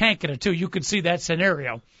of tanking it, too. You could see that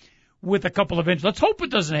scenario with a couple of injuries. Let's hope it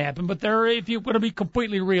doesn't happen, but if you want to be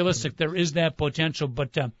completely realistic, there is that potential.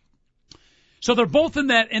 But so they're both in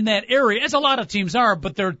that area, as a lot of teams are,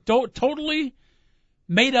 but they're totally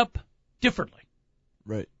made up differently.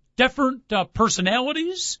 Right. Different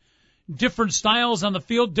personalities, different styles on the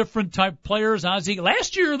field, different type players.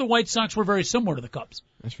 Last year, the White Sox were very similar to the Cubs.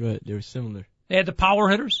 That's right. They were similar. They had the power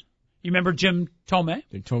hitters. You remember Jim Thome?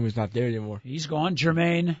 Jim Thome's not there anymore. He's gone.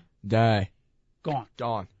 Jermaine.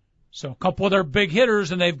 Gone. So a couple of their big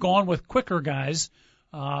hitters, and they've gone with quicker guys.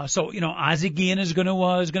 So Ozzie Guillen is going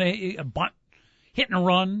to bunt, hit and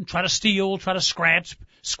run, try to steal, try to scratch,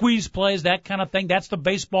 squeeze plays, that kind of thing. That's the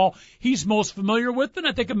baseball he's most familiar with, and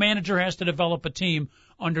I think a manager has to develop a team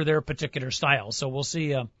under their particular style. So we'll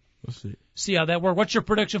see. See how that works. What's your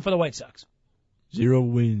prediction for the White Sox? 0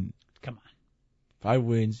 wins. Come on. 5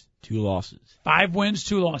 wins, 2 losses. 5 wins,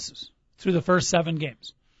 2 losses through the first 7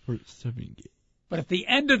 games. But at the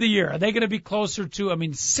end of the year, are they going to be closer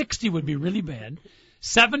to, 60 would be really bad.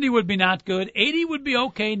 70 would be not good. 80 would be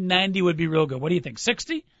okay. 90 would be real good. What do you think?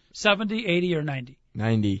 60, 70, 80, or 90?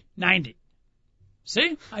 90.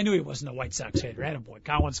 See? I knew he wasn't a White Sox hater. Attaboy.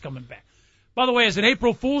 Colin's coming back. By the way, as an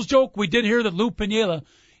April Fool's joke, we did hear that Lou Piniella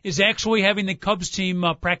is actually having the Cubs team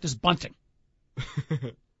practice bunting.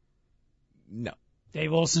 No.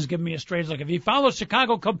 Dave Wilson's giving me a strange look. If you follow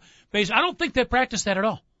Chicago Cub baseball, I don't think they practice that at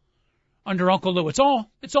all under Uncle Lou. It's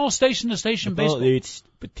all station to station baseball. It's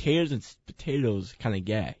potatoes kind of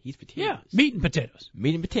guy. He's potatoes. Yeah, meat and potatoes.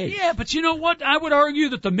 Meat and potatoes. Yeah, but you know what? I would argue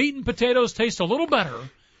that the meat and potatoes taste a little better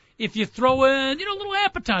if you throw in, a little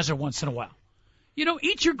appetizer once in a while.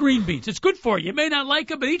 Eat your green beans. It's good for you. You may not like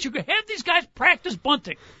them, but have these guys practice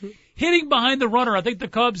bunting, hitting behind the runner. I think the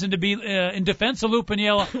Cubs, and to be in defense of Lou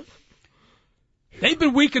Piniella, they've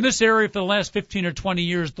been weak in this area for the last 15 or 20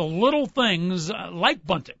 years. The little things like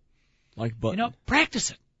bunting.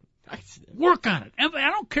 Practice it. Work on it. And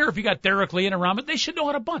I don't care if you got Derek Lee and around it. They should know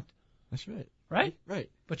how to bunt. That's right. Right? Right.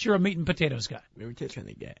 But you're a meat and potatoes guy. Meat and potatoes kind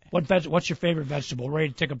of guy. What's your favorite vegetable? We're ready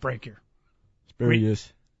to take a break here.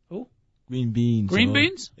 Asparagus. Who? Green beans. Green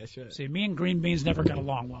beans? That's right. See, me and green beans never got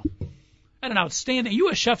along well. I had an outstanding. You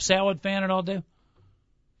a chef salad fan at all, Dave?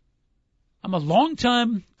 I'm a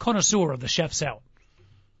longtime connoisseur of the chef salad.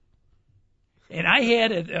 And I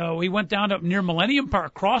had it, we went down up near Millennium Park,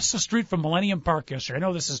 across the street from Millennium Park yesterday. I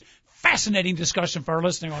know this is fascinating discussion for our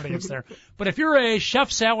listening audience there. But if you're a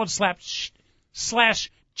chef salad slash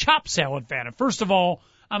chop salad fan, and first of all,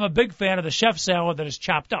 I'm a big fan of the chef salad that is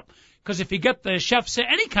chopped up. Because if you get the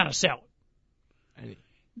any kind of salad,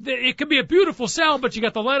 it could be a beautiful salad, but you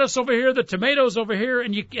got the lettuce over here, the tomatoes over here,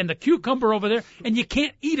 and the cucumber over there, and you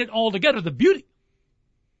can't eat it all together. The beauty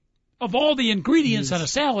of all the ingredients on a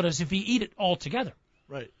salad is if you eat it all together.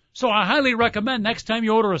 Right. So I highly recommend next time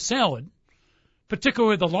you order a salad,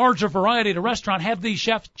 particularly the larger variety at a restaurant, have these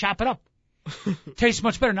chefs chop it up. Tastes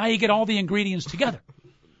much better. Now you get all the ingredients together.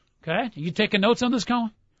 Okay? Are you taking notes on this, Colin?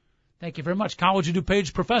 Thank you very much. College of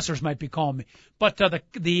DuPage professors might be calling me. But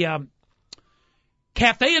the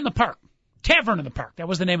Cafe in the Park, Tavern in the Park, that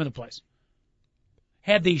was the name of the place,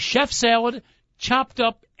 had the chef salad chopped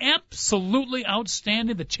up, absolutely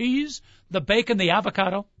outstanding. The cheese, the bacon, the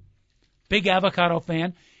avocado. Big avocado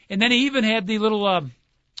fan. And then he even had the little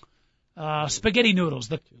spaghetti noodles,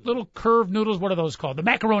 the little curved noodles. What are those called? The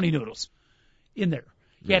macaroni noodles in there.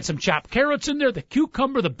 He had some chopped carrots in there, the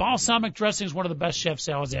cucumber, the balsamic dressing is one of the best chef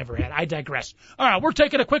salads I ever had. I digress. All right, we're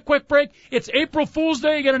taking a quick break. It's April Fool's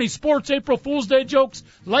Day. You got any sports April Fool's Day jokes?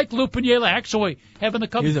 Like Lou Piniella actually having the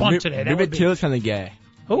Cubs bunt today. Meat and potatoes kind of guy.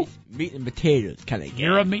 Who? Meat and potatoes kind of guy.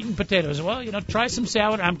 You're a meat and potatoes. Well, try some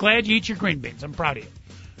salad. I'm glad you eat your green beans. I'm proud of you.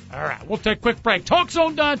 All right, we'll take a quick break.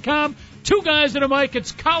 TalkZone.com, 2 guys and a mic.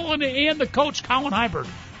 It's Colin and the coach, Colin Hybert.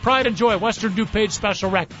 Pride and Joy, Western DuPage Special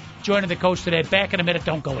Rec. Joining the coach today. Back in a minute.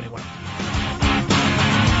 Don't go anywhere.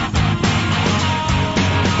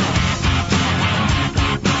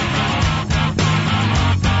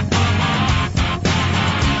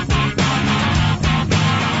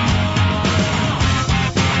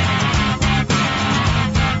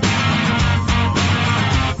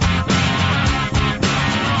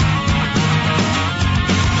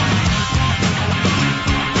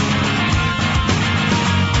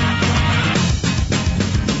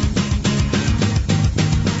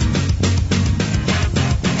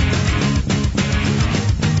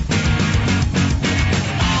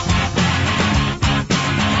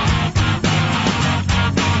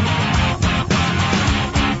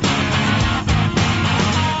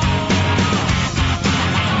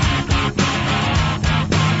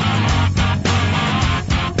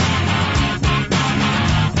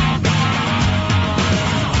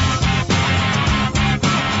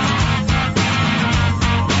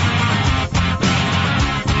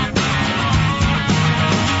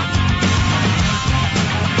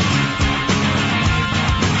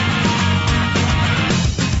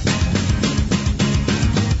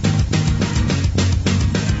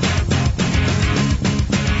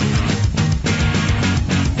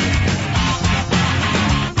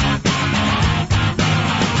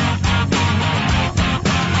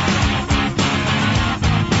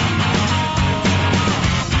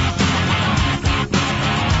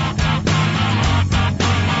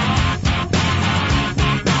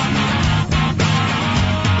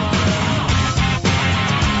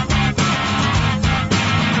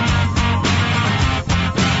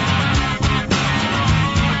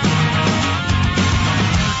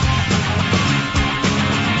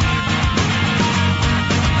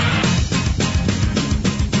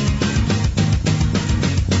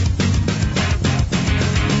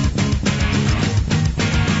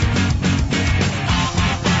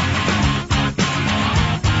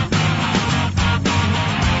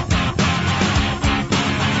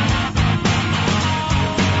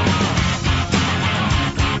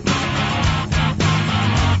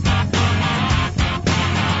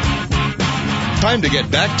 time to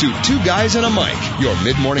get back to Two Guys and a Mic, your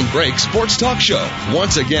mid-morning break sports talk show.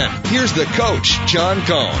 Once again, here's the coach, John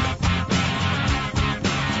Cohn.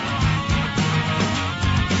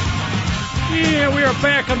 Yeah, we are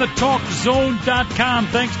back on the TalkZone.com.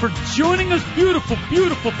 Thanks for joining us. Beautiful,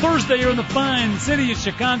 beautiful Thursday here in the fine city of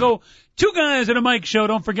Chicago. Two Guys and a Mic show.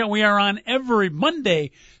 Don't forget we are on every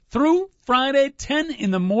Monday through Friday, 10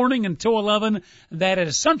 in the morning until 11. That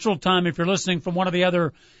is Central Time if you're listening from one of the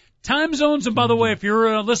other time zones. And by the way, if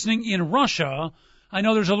you're listening in Russia, I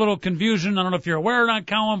know there's a little confusion. I don't know if you're aware or not,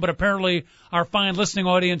 Colin, but apparently our fine listening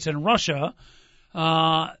audience in Russia,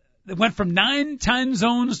 it went from 9 time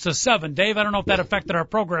zones to 7. Dave, I don't know if that affected our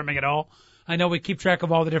programming at all. I know we keep track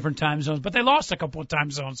of all the different time zones, but they lost a couple of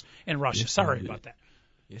time zones in Russia. Yes, sorry about that.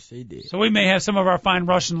 Yes, they did. So we may have some of our fine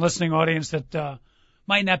Russian listening audience that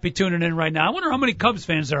might not be tuning in right now. I wonder how many Cubs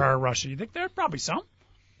fans there are in Russia. You think there are probably some?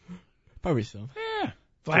 Probably some. Yeah.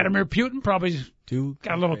 Vladimir Putin probably Two.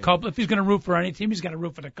 got a little Cub. If he's going to root for any team, he's got to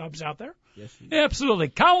root for the Cubs out there. Yes, he Yeah, absolutely.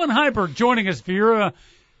 Colin Hybert joining us. If you're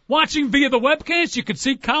watching via the webcast, you can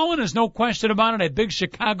see Colin. There's no question about it. A big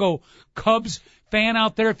Chicago Cubs fan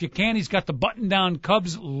out there. If you can, he's got the button-down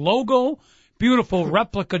Cubs logo. Beautiful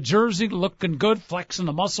replica jersey, looking good, flexing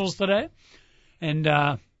the muscles today. And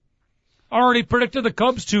already predicted the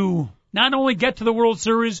Cubs to not only get to the World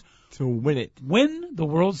Series, to win it. Win the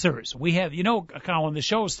World Series. We have, Colin, the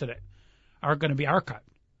shows today are going to be archived.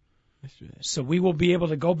 That's right. So we will be able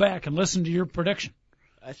to go back and listen to your prediction.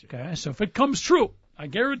 That's right. Okay, so if it comes true, I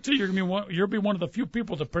guarantee you'll be one of the few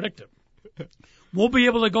people to predict it. We'll be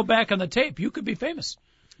able to go back on the tape. You could be famous.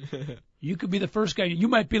 You could be the first guy. You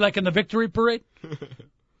might be like in the victory parade.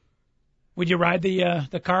 Would you ride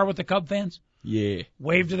the car with the Cub fans? Yeah.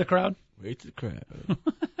 Wave to the crowd? Wave to the crowd.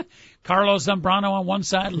 Carlos Zambrano on one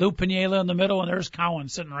side, Lou Piniella in the middle, and there's Colin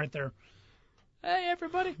sitting right there. Hey,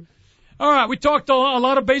 everybody. All right, we talked a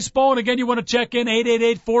lot of baseball, and again, you want to check in,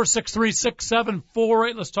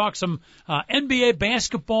 888-463-6748. Let's talk some NBA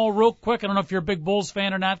basketball real quick. I don't know if you're a big Bulls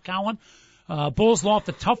fan or not, Colin. Bulls lost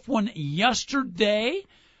a tough one yesterday,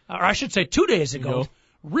 or I should say 2 days ago.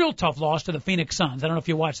 Real tough loss to the Phoenix Suns. I don't know if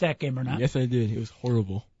you watched that game or not. Yes, I did. It was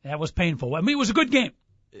horrible. That was painful. I mean, it was a good game.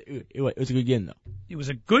 It was a good game, though. It was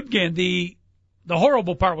a good game. The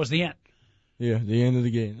horrible part was the end. Yeah, the end of the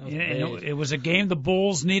game. It was a game the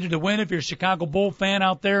Bulls needed to win. If you're a Chicago Bull fan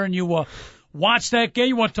out there and you watch that game,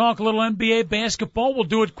 you want to talk a little NBA basketball, we'll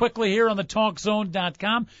do it quickly here on the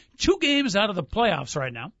TalkZone.com. 2 games out of the playoffs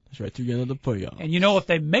right now. That's right, 2 games out of the playoffs. And if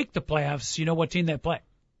they make the playoffs, you know what team they play.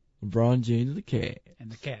 LeBron James and the Cavs. And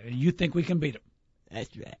the Cavs. And you think we can beat them.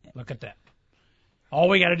 That's right. Look at that. All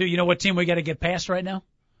we got to do, you know what team we got to get past right now?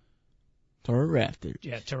 Toronto Raptors.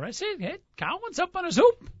 Yeah, Toronto. Hey, Colin's up on his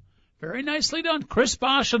hoop. Very nicely done. Chris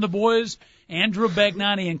Bosh and the boys, Andrew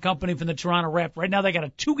Bagnani and company from the Toronto Raptors. Right now they got a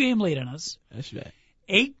 2-game lead on us. That's right.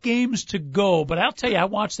 8 games to go. But I'll tell you, I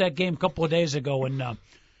watched that game a couple of days ago, and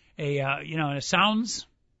it sounds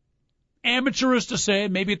amateurish to say,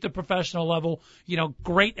 maybe at the professional level,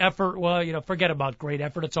 great effort. Well, forget about great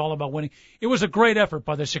effort. It's all about winning. It was a great effort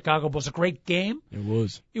by the Chicago Bulls. A great game. It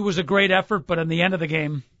was. It was a great effort, but in the end of the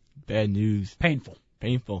game, bad news. Painful.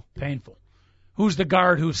 Painful. Who's the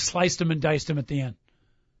guard who sliced him and diced him at the end?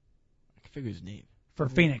 I can figure his name. For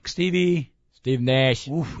Phoenix, Steve Nash.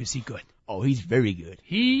 Ooh, is he good? Oh, he's very good.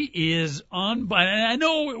 He is and I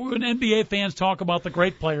know when NBA fans talk about the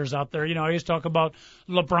great players out there, I always talk about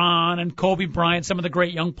LeBron and Kobe Bryant, some of the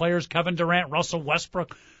great young players, Kevin Durant, Russell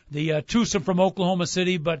Westbrook, the twosome from Oklahoma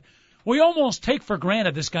City, but we almost take for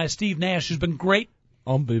granted this guy, Steve Nash, who's been great.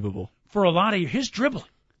 Unbelievable. For a lot of years. His dribbling.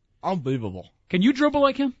 Unbelievable. Can you dribble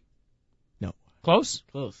like him? No. Close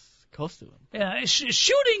to him. Yeah,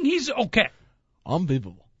 shooting, he's okay.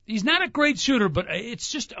 Unbelievable. He's not a great shooter, but it's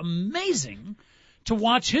just amazing to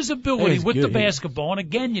watch his ability with the basketball. And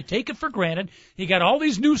again, you take it for granted. He got all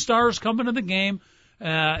these new stars coming to the game,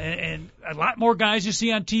 and a lot more guys you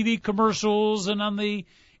see on TV commercials and on the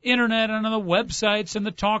internet and on the websites and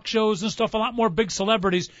the talk shows and stuff. A lot more big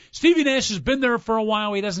celebrities. Stevie Nash has been there for a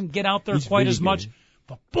while. He doesn't get out there quite really as much,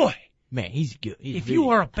 but boy. Man, he's good. If you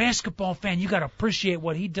are a basketball fan, you got to appreciate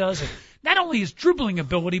what he does. And not only his dribbling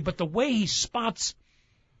ability, but the way he spots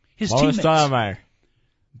his teammates. Stoudemire.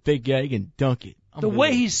 Big guy, he can dunk it. The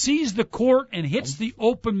way he sees the court and hits the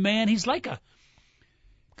open man, he's like a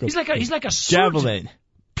surgeon. Javelin.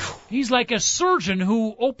 He's like a surgeon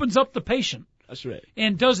who opens up the patient. That's right.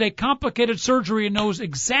 And does a complicated surgery and knows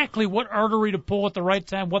exactly what artery to pull at the right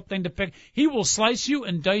time, what thing to pick. He will slice you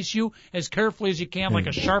and dice you as carefully as you can, like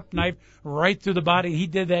a sharp knife, right through the body. He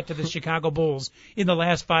did that to the Chicago Bulls in the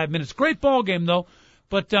last 5 minutes. Great ball game, though.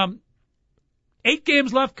 But 8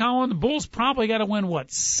 games left, Colin. The Bulls probably got to win,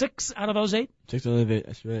 6 out of those 8? 6 out of 8,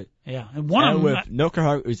 that's right. Yeah, and one of them. With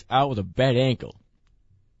Colin Hybert is out with a bad ankle.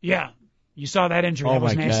 Yeah, you saw that injury. Oh, that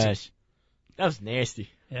was my nasty. gosh. That was nasty.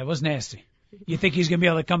 Yeah, it was nasty. You think he's going to be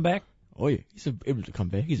able to come back? Oh, yeah. He's able to come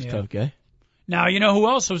back. He's a tough guy. Now, you know who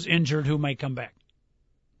else was injured who might come back?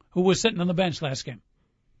 Who was sitting on the bench last game?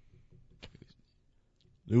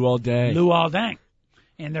 Luol Deng.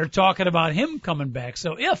 And they're talking about him coming back.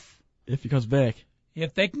 So if he comes back.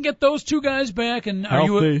 If they can get those two guys back, and are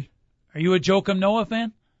you a Joakim Noah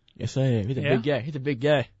fan? Yes, I am. He's a big guy. He's a big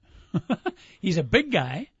guy. He's a big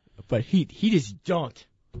guy. But he just dunked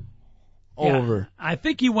all over. I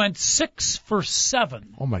think he went 6 for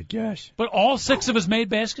 7. Oh, my gosh. But all 6 of his made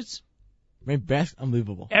baskets? Made baskets?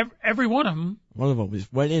 Unbelievable. Every one of them. One of them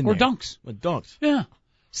just went in were there. Dunks. With dunks. Yeah.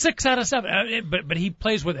 6 out of 7. But he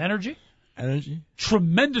plays with energy. Energy.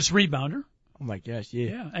 Tremendous rebounder. Oh, my gosh, yeah.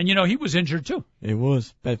 Yeah. And, he was injured, too. It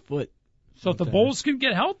was. Bad foot. So if the Bulls can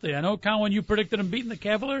get healthy, I know, Colin, you predicted them beating the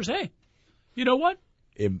Cavaliers. Hey, you know what?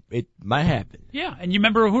 It might happen. Yeah. And you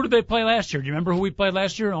remember who did they play last year? Do you remember who we played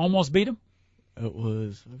last year and almost beat them? It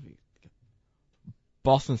was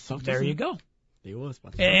Boston Celtics. There you go. It was.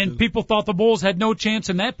 And people thought the Bulls had no chance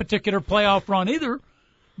in that particular playoff run either.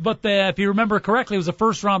 But if you remember correctly, it was a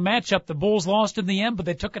first-round matchup. The Bulls lost in the end, but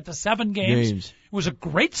they took it to 7 games. It was a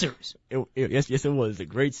great series. Yes, it was a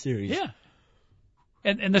great series. Yeah.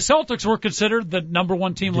 And the Celtics were considered the number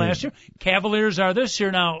 1 team last year. Cavaliers are this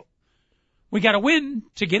year. Now, we got to win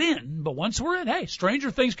to get in, but once we're in, hey, stranger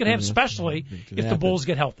things could happen, especially if the Bulls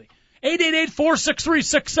get healthy.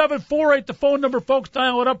 888-463-6748, the phone number, folks.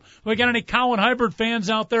 Dial it up. We got any Colin Hybert fans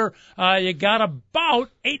out there? You got about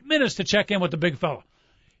 8 minutes to check in with the big fella.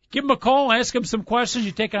 Give him a call, ask him some questions.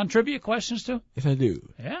 You take on trivia questions too? Yes, I do.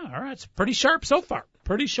 Yeah, all right. It's pretty sharp so far.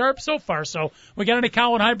 So we got any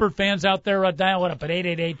Colin Hybert fans out there? Dial it up at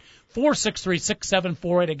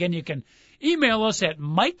 888-463-6748. Again, you can email us at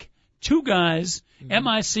Mike2Guys,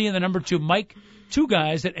 M-I-C and the number 2,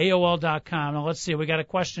 Mike2Guys at AOL.com. Now, let's see. We got a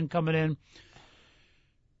question coming in.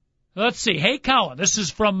 Let's see. Hey, Colin. This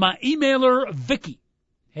is from emailer Vicky.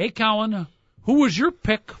 Hey, Colin. Who was your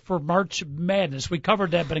pick for March Madness? We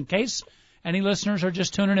covered that, but in case any listeners are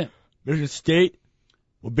just tuning in. Michigan State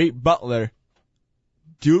will beat Butler.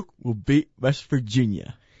 Duke will beat West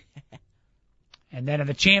Virginia. And then in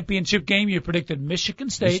the championship game, you predicted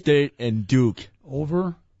Michigan State and Duke.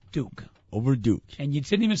 Over Duke. And you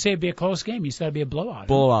didn't even say it'd be a close game. You said it'd be a blowout.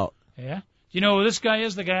 Blowout. Huh? Yeah. Do you know who this guy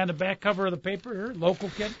is, the guy on the back cover of the paper here? Local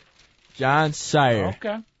kid? John Sire.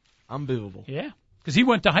 Okay. Unbelievable. Yeah. Because he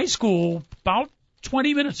went to high school about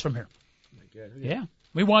 20 minutes from here. Oh my God. Yeah.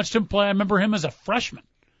 We watched him play. I remember him as a freshman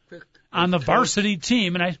on the varsity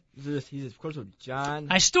team. And he's of course with John.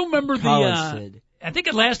 I still remember I think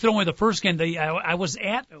it lasted only the first game. I was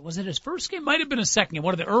it his first game? Might have been his second game.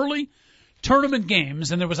 One of the early tournament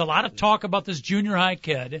games. And there was a lot of talk about this junior high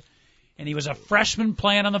kid. And he was a freshman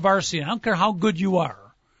playing on the varsity. I don't care how good you are.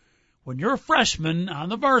 When you're a freshman on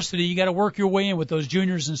the varsity, you got to work your way in with those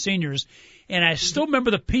juniors and seniors. And I still remember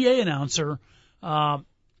the PA announcer announced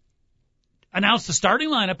the starting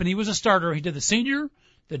lineup, and he was a starter. He did the senior,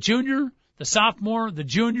 the junior, the sophomore, the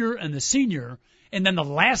junior, and the senior. And then the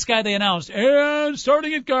last guy they announced, and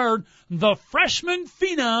starting at guard, the freshman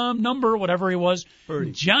phenom, number whatever he was,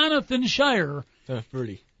 30. Jonathan Shire.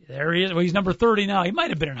 30. There he is. Well, he's number 30 now. He might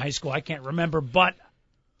have been in high school. I can't remember. But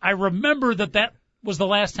I remember that was the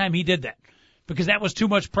last time he did that. Because that was too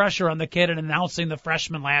much pressure on the kid and announcing the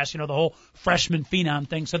freshman last, the whole freshman phenom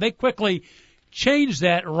thing. So they quickly changed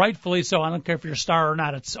that, rightfully so. I don't care if you're a star or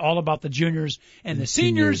not. It's all about the juniors and the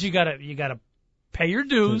seniors. You gotta pay your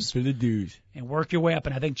dues. Pay the dues. And work your way up.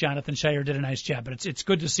 And I think Jonathan Shire did a nice job. But it's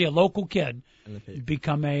good to see a local kid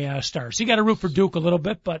become a star. So you got to root for Duke a little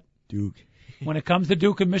bit, but Duke. When it comes to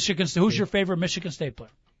Duke and Michigan State, who's your favorite Michigan State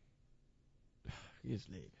player? His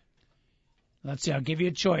name. Let's see. I'll give you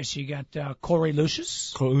a choice. You got Corey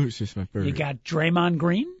Lucius. Corey Lucius, my favorite. You got Draymond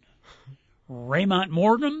Green, Raymond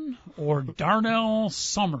Morgan, or Darnell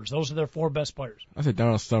Summers. Those are their 4 best players. I said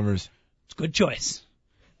Darnell Summers. It's a good choice.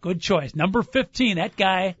 Good choice. Number 15, that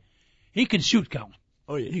guy, he can shoot, Colin.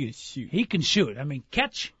 Oh, yeah, he can shoot. He can shoot. I mean,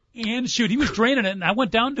 catch and shoot. He was draining it, and I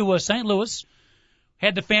went down to St. Louis.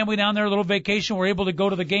 Had the family down there, a little vacation. We were able to go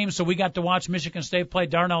to the game, so we got to watch Michigan State play.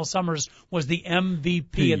 Darnell Summers was the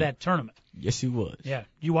MVP of that tournament. Yes, he was. Yeah.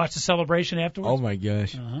 You watched the celebration afterwards? Oh, my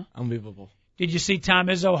gosh. Unbelievable. Did you see Tom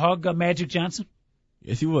Izzo hug Magic Johnson?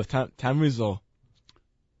 Yes, he was. Tom Izzo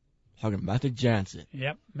hugging Magic Johnson.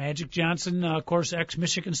 Yep. Magic Johnson, of course,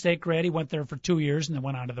 ex-Michigan State grad. He went there for 2 years and then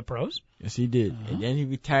went on to the pros. Yes, he did. And then he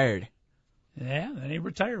retired Yeah, then he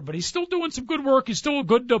retired, but he's still doing some good work. He's still a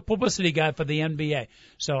good publicity guy for the NBA.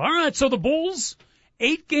 So, all right, so the Bulls,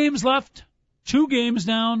 8 games left, 2 games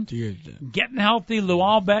down, getting healthy.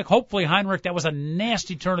 Luau back. Hopefully Heinrich, that was a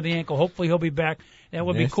nasty turn of the ankle. Hopefully he'll be back. That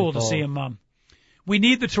would be cool to see him. We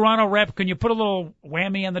need the Toronto Raptors. Can you put a little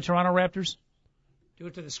whammy on the Toronto Raptors? Do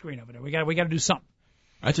it to the screen over there. We got to do something.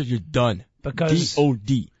 I thought you're done. Because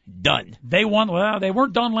D-O-D. Done. They won. Well, they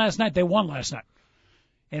weren't done last night. They won last night.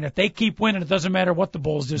 And if they keep winning, it doesn't matter what the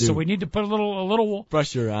Bulls do. So we need to put a little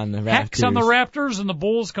pressure on the Raptors. Hex on the Raptors, and the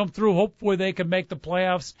Bulls come through. Hopefully they can make the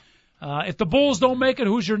playoffs. If the Bulls don't make it,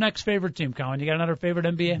 who's your next favorite team, Colin? You got another favorite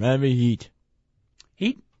NBA? Miami Heat.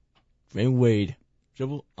 Heat? Dwayne Wade.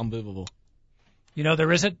 Dribble, unbelievable. You know,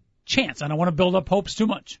 there is a chance. I don't want to build up hopes too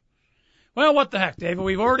much. Well, what the heck, David?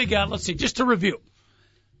 We've already got, let's see, just to review.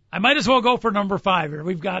 I might as well go for number 5 here.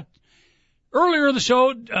 We've got, earlier in the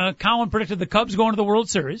show, Colin predicted the Cubs going to the World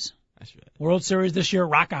Series. That's right. World Series this year,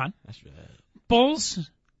 rock on. That's right. Bulls,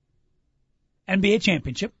 NBA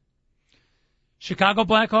championship. Chicago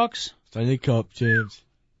Blackhawks. Stanley Cup, James.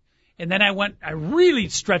 And then I really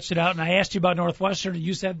stretched it out, and I asked you about Northwestern, and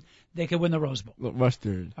you said they could win the Rose Bowl.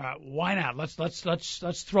 Northwestern. All right, why not?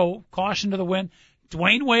 Let's throw caution to the wind.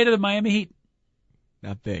 Dwayne Wade of the Miami Heat.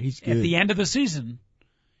 Not bad. He's good. At the end of the season,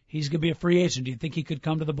 he's going to be a free agent. Do you think he could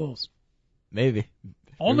come to the Bulls? Maybe.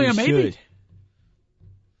 Only a maybe? Should.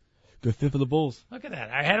 Good fit for the Bulls. Look at that.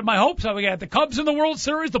 I had my hopes. We got the Cubs in the World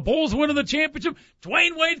Series, the Bulls winning the championship,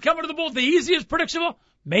 Dwayne Wade coming to the Bulls, the easiest prediction of all?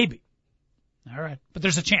 Maybe. All right. But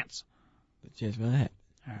there's a chance. The chance for that.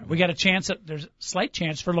 All right. We got a chance. There's a slight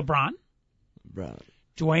chance for LeBron,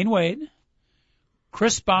 Dwayne Wade,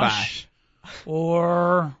 Chris Bosh,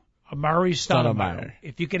 or Amari Stoudemire.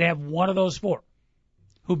 If you could have one of those 4,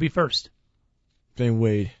 who'd be first? Dwayne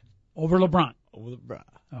Wade. Over LeBron. Over LeBron.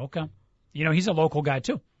 Okay. You know, he's a local guy,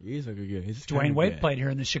 too. He is a good guy. Dwayne Wade played here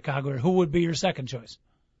in the Chicago area. Who would be your second choice?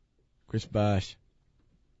 Chris Bosh.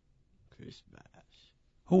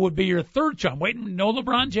 Who would be your third choice? Waiting, no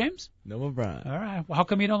LeBron James? No LeBron. All right. Well, how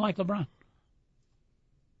come you don't like LeBron?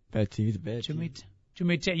 Bad team. He's a bad team.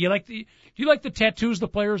 Do you like the tattoos the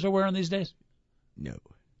players are wearing these days? No.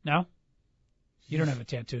 No? You don't have a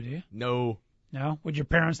tattoo, do you? No. No? Would your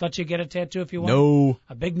parents let you get a tattoo if you want? No.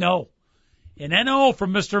 A big no. An NO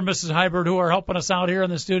from Mr. and Mrs. Hybert, who are helping us out here in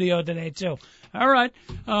the studio today, too. All right.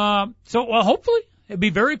 So hopefully it'd be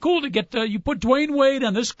very cool to get you put Dwayne Wade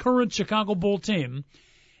on this current Chicago Bull team.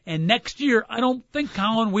 And next year, I don't think,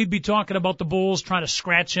 Colin, we'd be talking about the Bulls trying to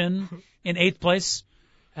scratch in 8th place.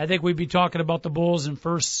 I think we'd be talking about the Bulls in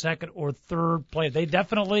 1st, 2nd, or 3rd place. They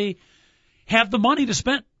definitely have the money to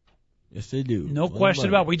spend. Yes, they do. No question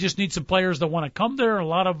about it. We just need some players that want to come there. A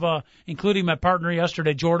lot of, including my partner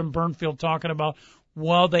yesterday, Jordan Burnfield, talking about,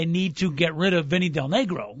 well, they need to get rid of Vinny Del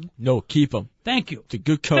Negro. No, keep him. Thank you. It's a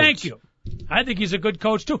good coach. Thank you. I think he's a good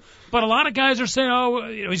coach, too. But a lot of guys are saying,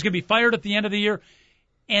 he's going to be fired at the end of the year.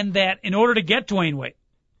 And that in order to get Dwayne Wade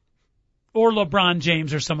or LeBron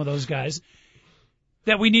James or some of those guys,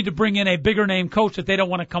 that we need to bring in a bigger name coach that they don't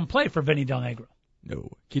want to come play for Vinny Del Negro. No,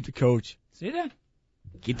 keep the coach. See that?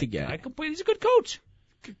 Keep the guy. He's a good coach.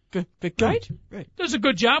 Good coach. Right. Does a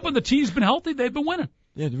good job when the team's been healthy. They've been winning.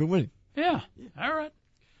 Yeah, they've been winning. Yeah. All right.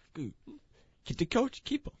 Good. Keep the coach.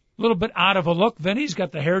 Keep him. A little bit out of a look. Vinny's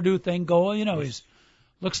got the hairdo thing going. You know, he's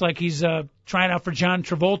looks like he's trying out for John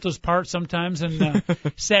Travolta's part sometimes in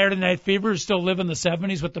Saturday Night Fever. He's still living the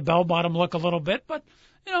 70s with the bell-bottom look a little bit. But,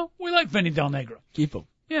 you know, we like Vinny Del Negro. Keep him.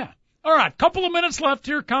 Yeah. All right. Couple of minutes left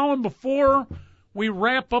here, Colin, before we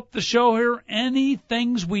wrap up the show here. Any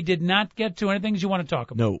things we did not get to? Any things you want to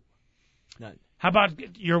talk about? No. None. How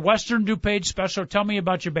about your Western DuPage special? Tell me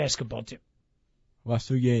about your basketball team. Lost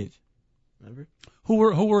 2 games. Remember?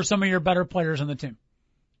 Who were some of your better players on the team?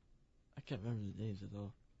 I can't remember the names at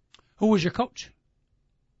all. Who was your coach?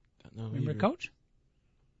 Don't know. Remember your coach?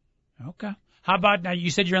 Okay. How about, now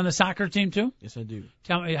you said you're on the soccer team too? Yes, I do.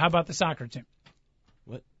 Tell me, how about the soccer team?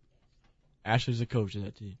 What? Ashley's the coach of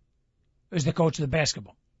that team. Who's the coach of the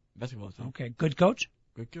basketball? Basketball team. Okay. Good coach?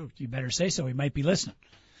 Good coach. You better say so. He might be listening.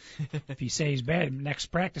 If you say he's bad, next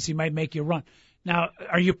practice he might make you run. Now,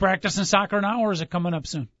 are you practicing soccer now or is it coming up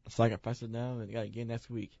soon? It's like I practice now and I got a game next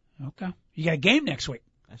week. Okay. You got a game next week.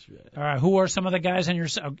 That's right. All right. Who are some of the guys in your,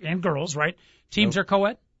 and girls, right? Teams are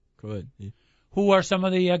co-ed? Co-ed. Yeah. Who are some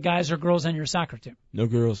of the guys or girls on your soccer team? No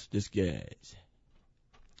girls, just guys.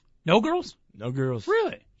 No girls? No girls.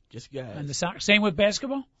 Really? Just guys. And the soccer, same with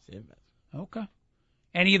basketball? Same basketball. Okay.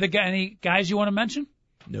 Any guys you want to mention?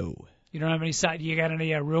 No. You don't have any you got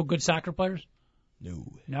any real good soccer players? No.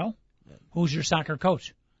 No? Who's your soccer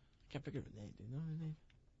coach? Can't figure the name. Do you know his name?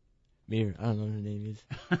 Mir, I don't know what her name is.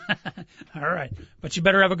 All right. But you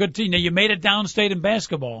better have a good team. Now, you made it downstate in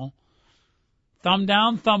basketball. Thumb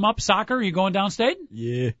down, thumb up, soccer. You going downstate?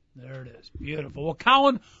 Yeah. There it is. Beautiful. Well,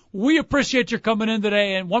 Colin, we appreciate your coming in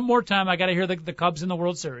today. And one more time, I got to hear the Cubs in the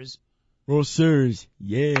World Series. World Series.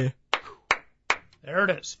 Yeah. There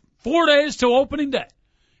it is. 4 days till opening day.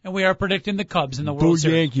 And we are predicting the Cubs in the World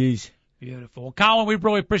Series. Yankees. Beautiful. Well, Colin, we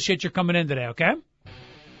really appreciate your coming in today, okay?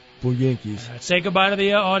 Go Yankees. All right, say goodbye to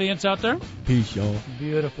the audience out there. Peace, y'all.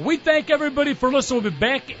 Beautiful. We thank everybody for listening. We'll be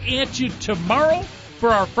back at you tomorrow for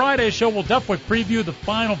our Friday show. We'll definitely preview the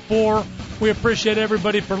Final Four. We appreciate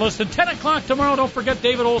everybody for listening. 10 o'clock tomorrow. Don't forget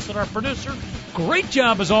David Olson, our producer. Great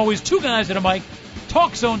job, as always. 2 guys at a mic.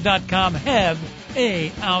 TalkZone.com. Have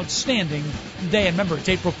a outstanding day. And remember, it's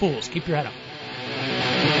April Fools. Keep your head up.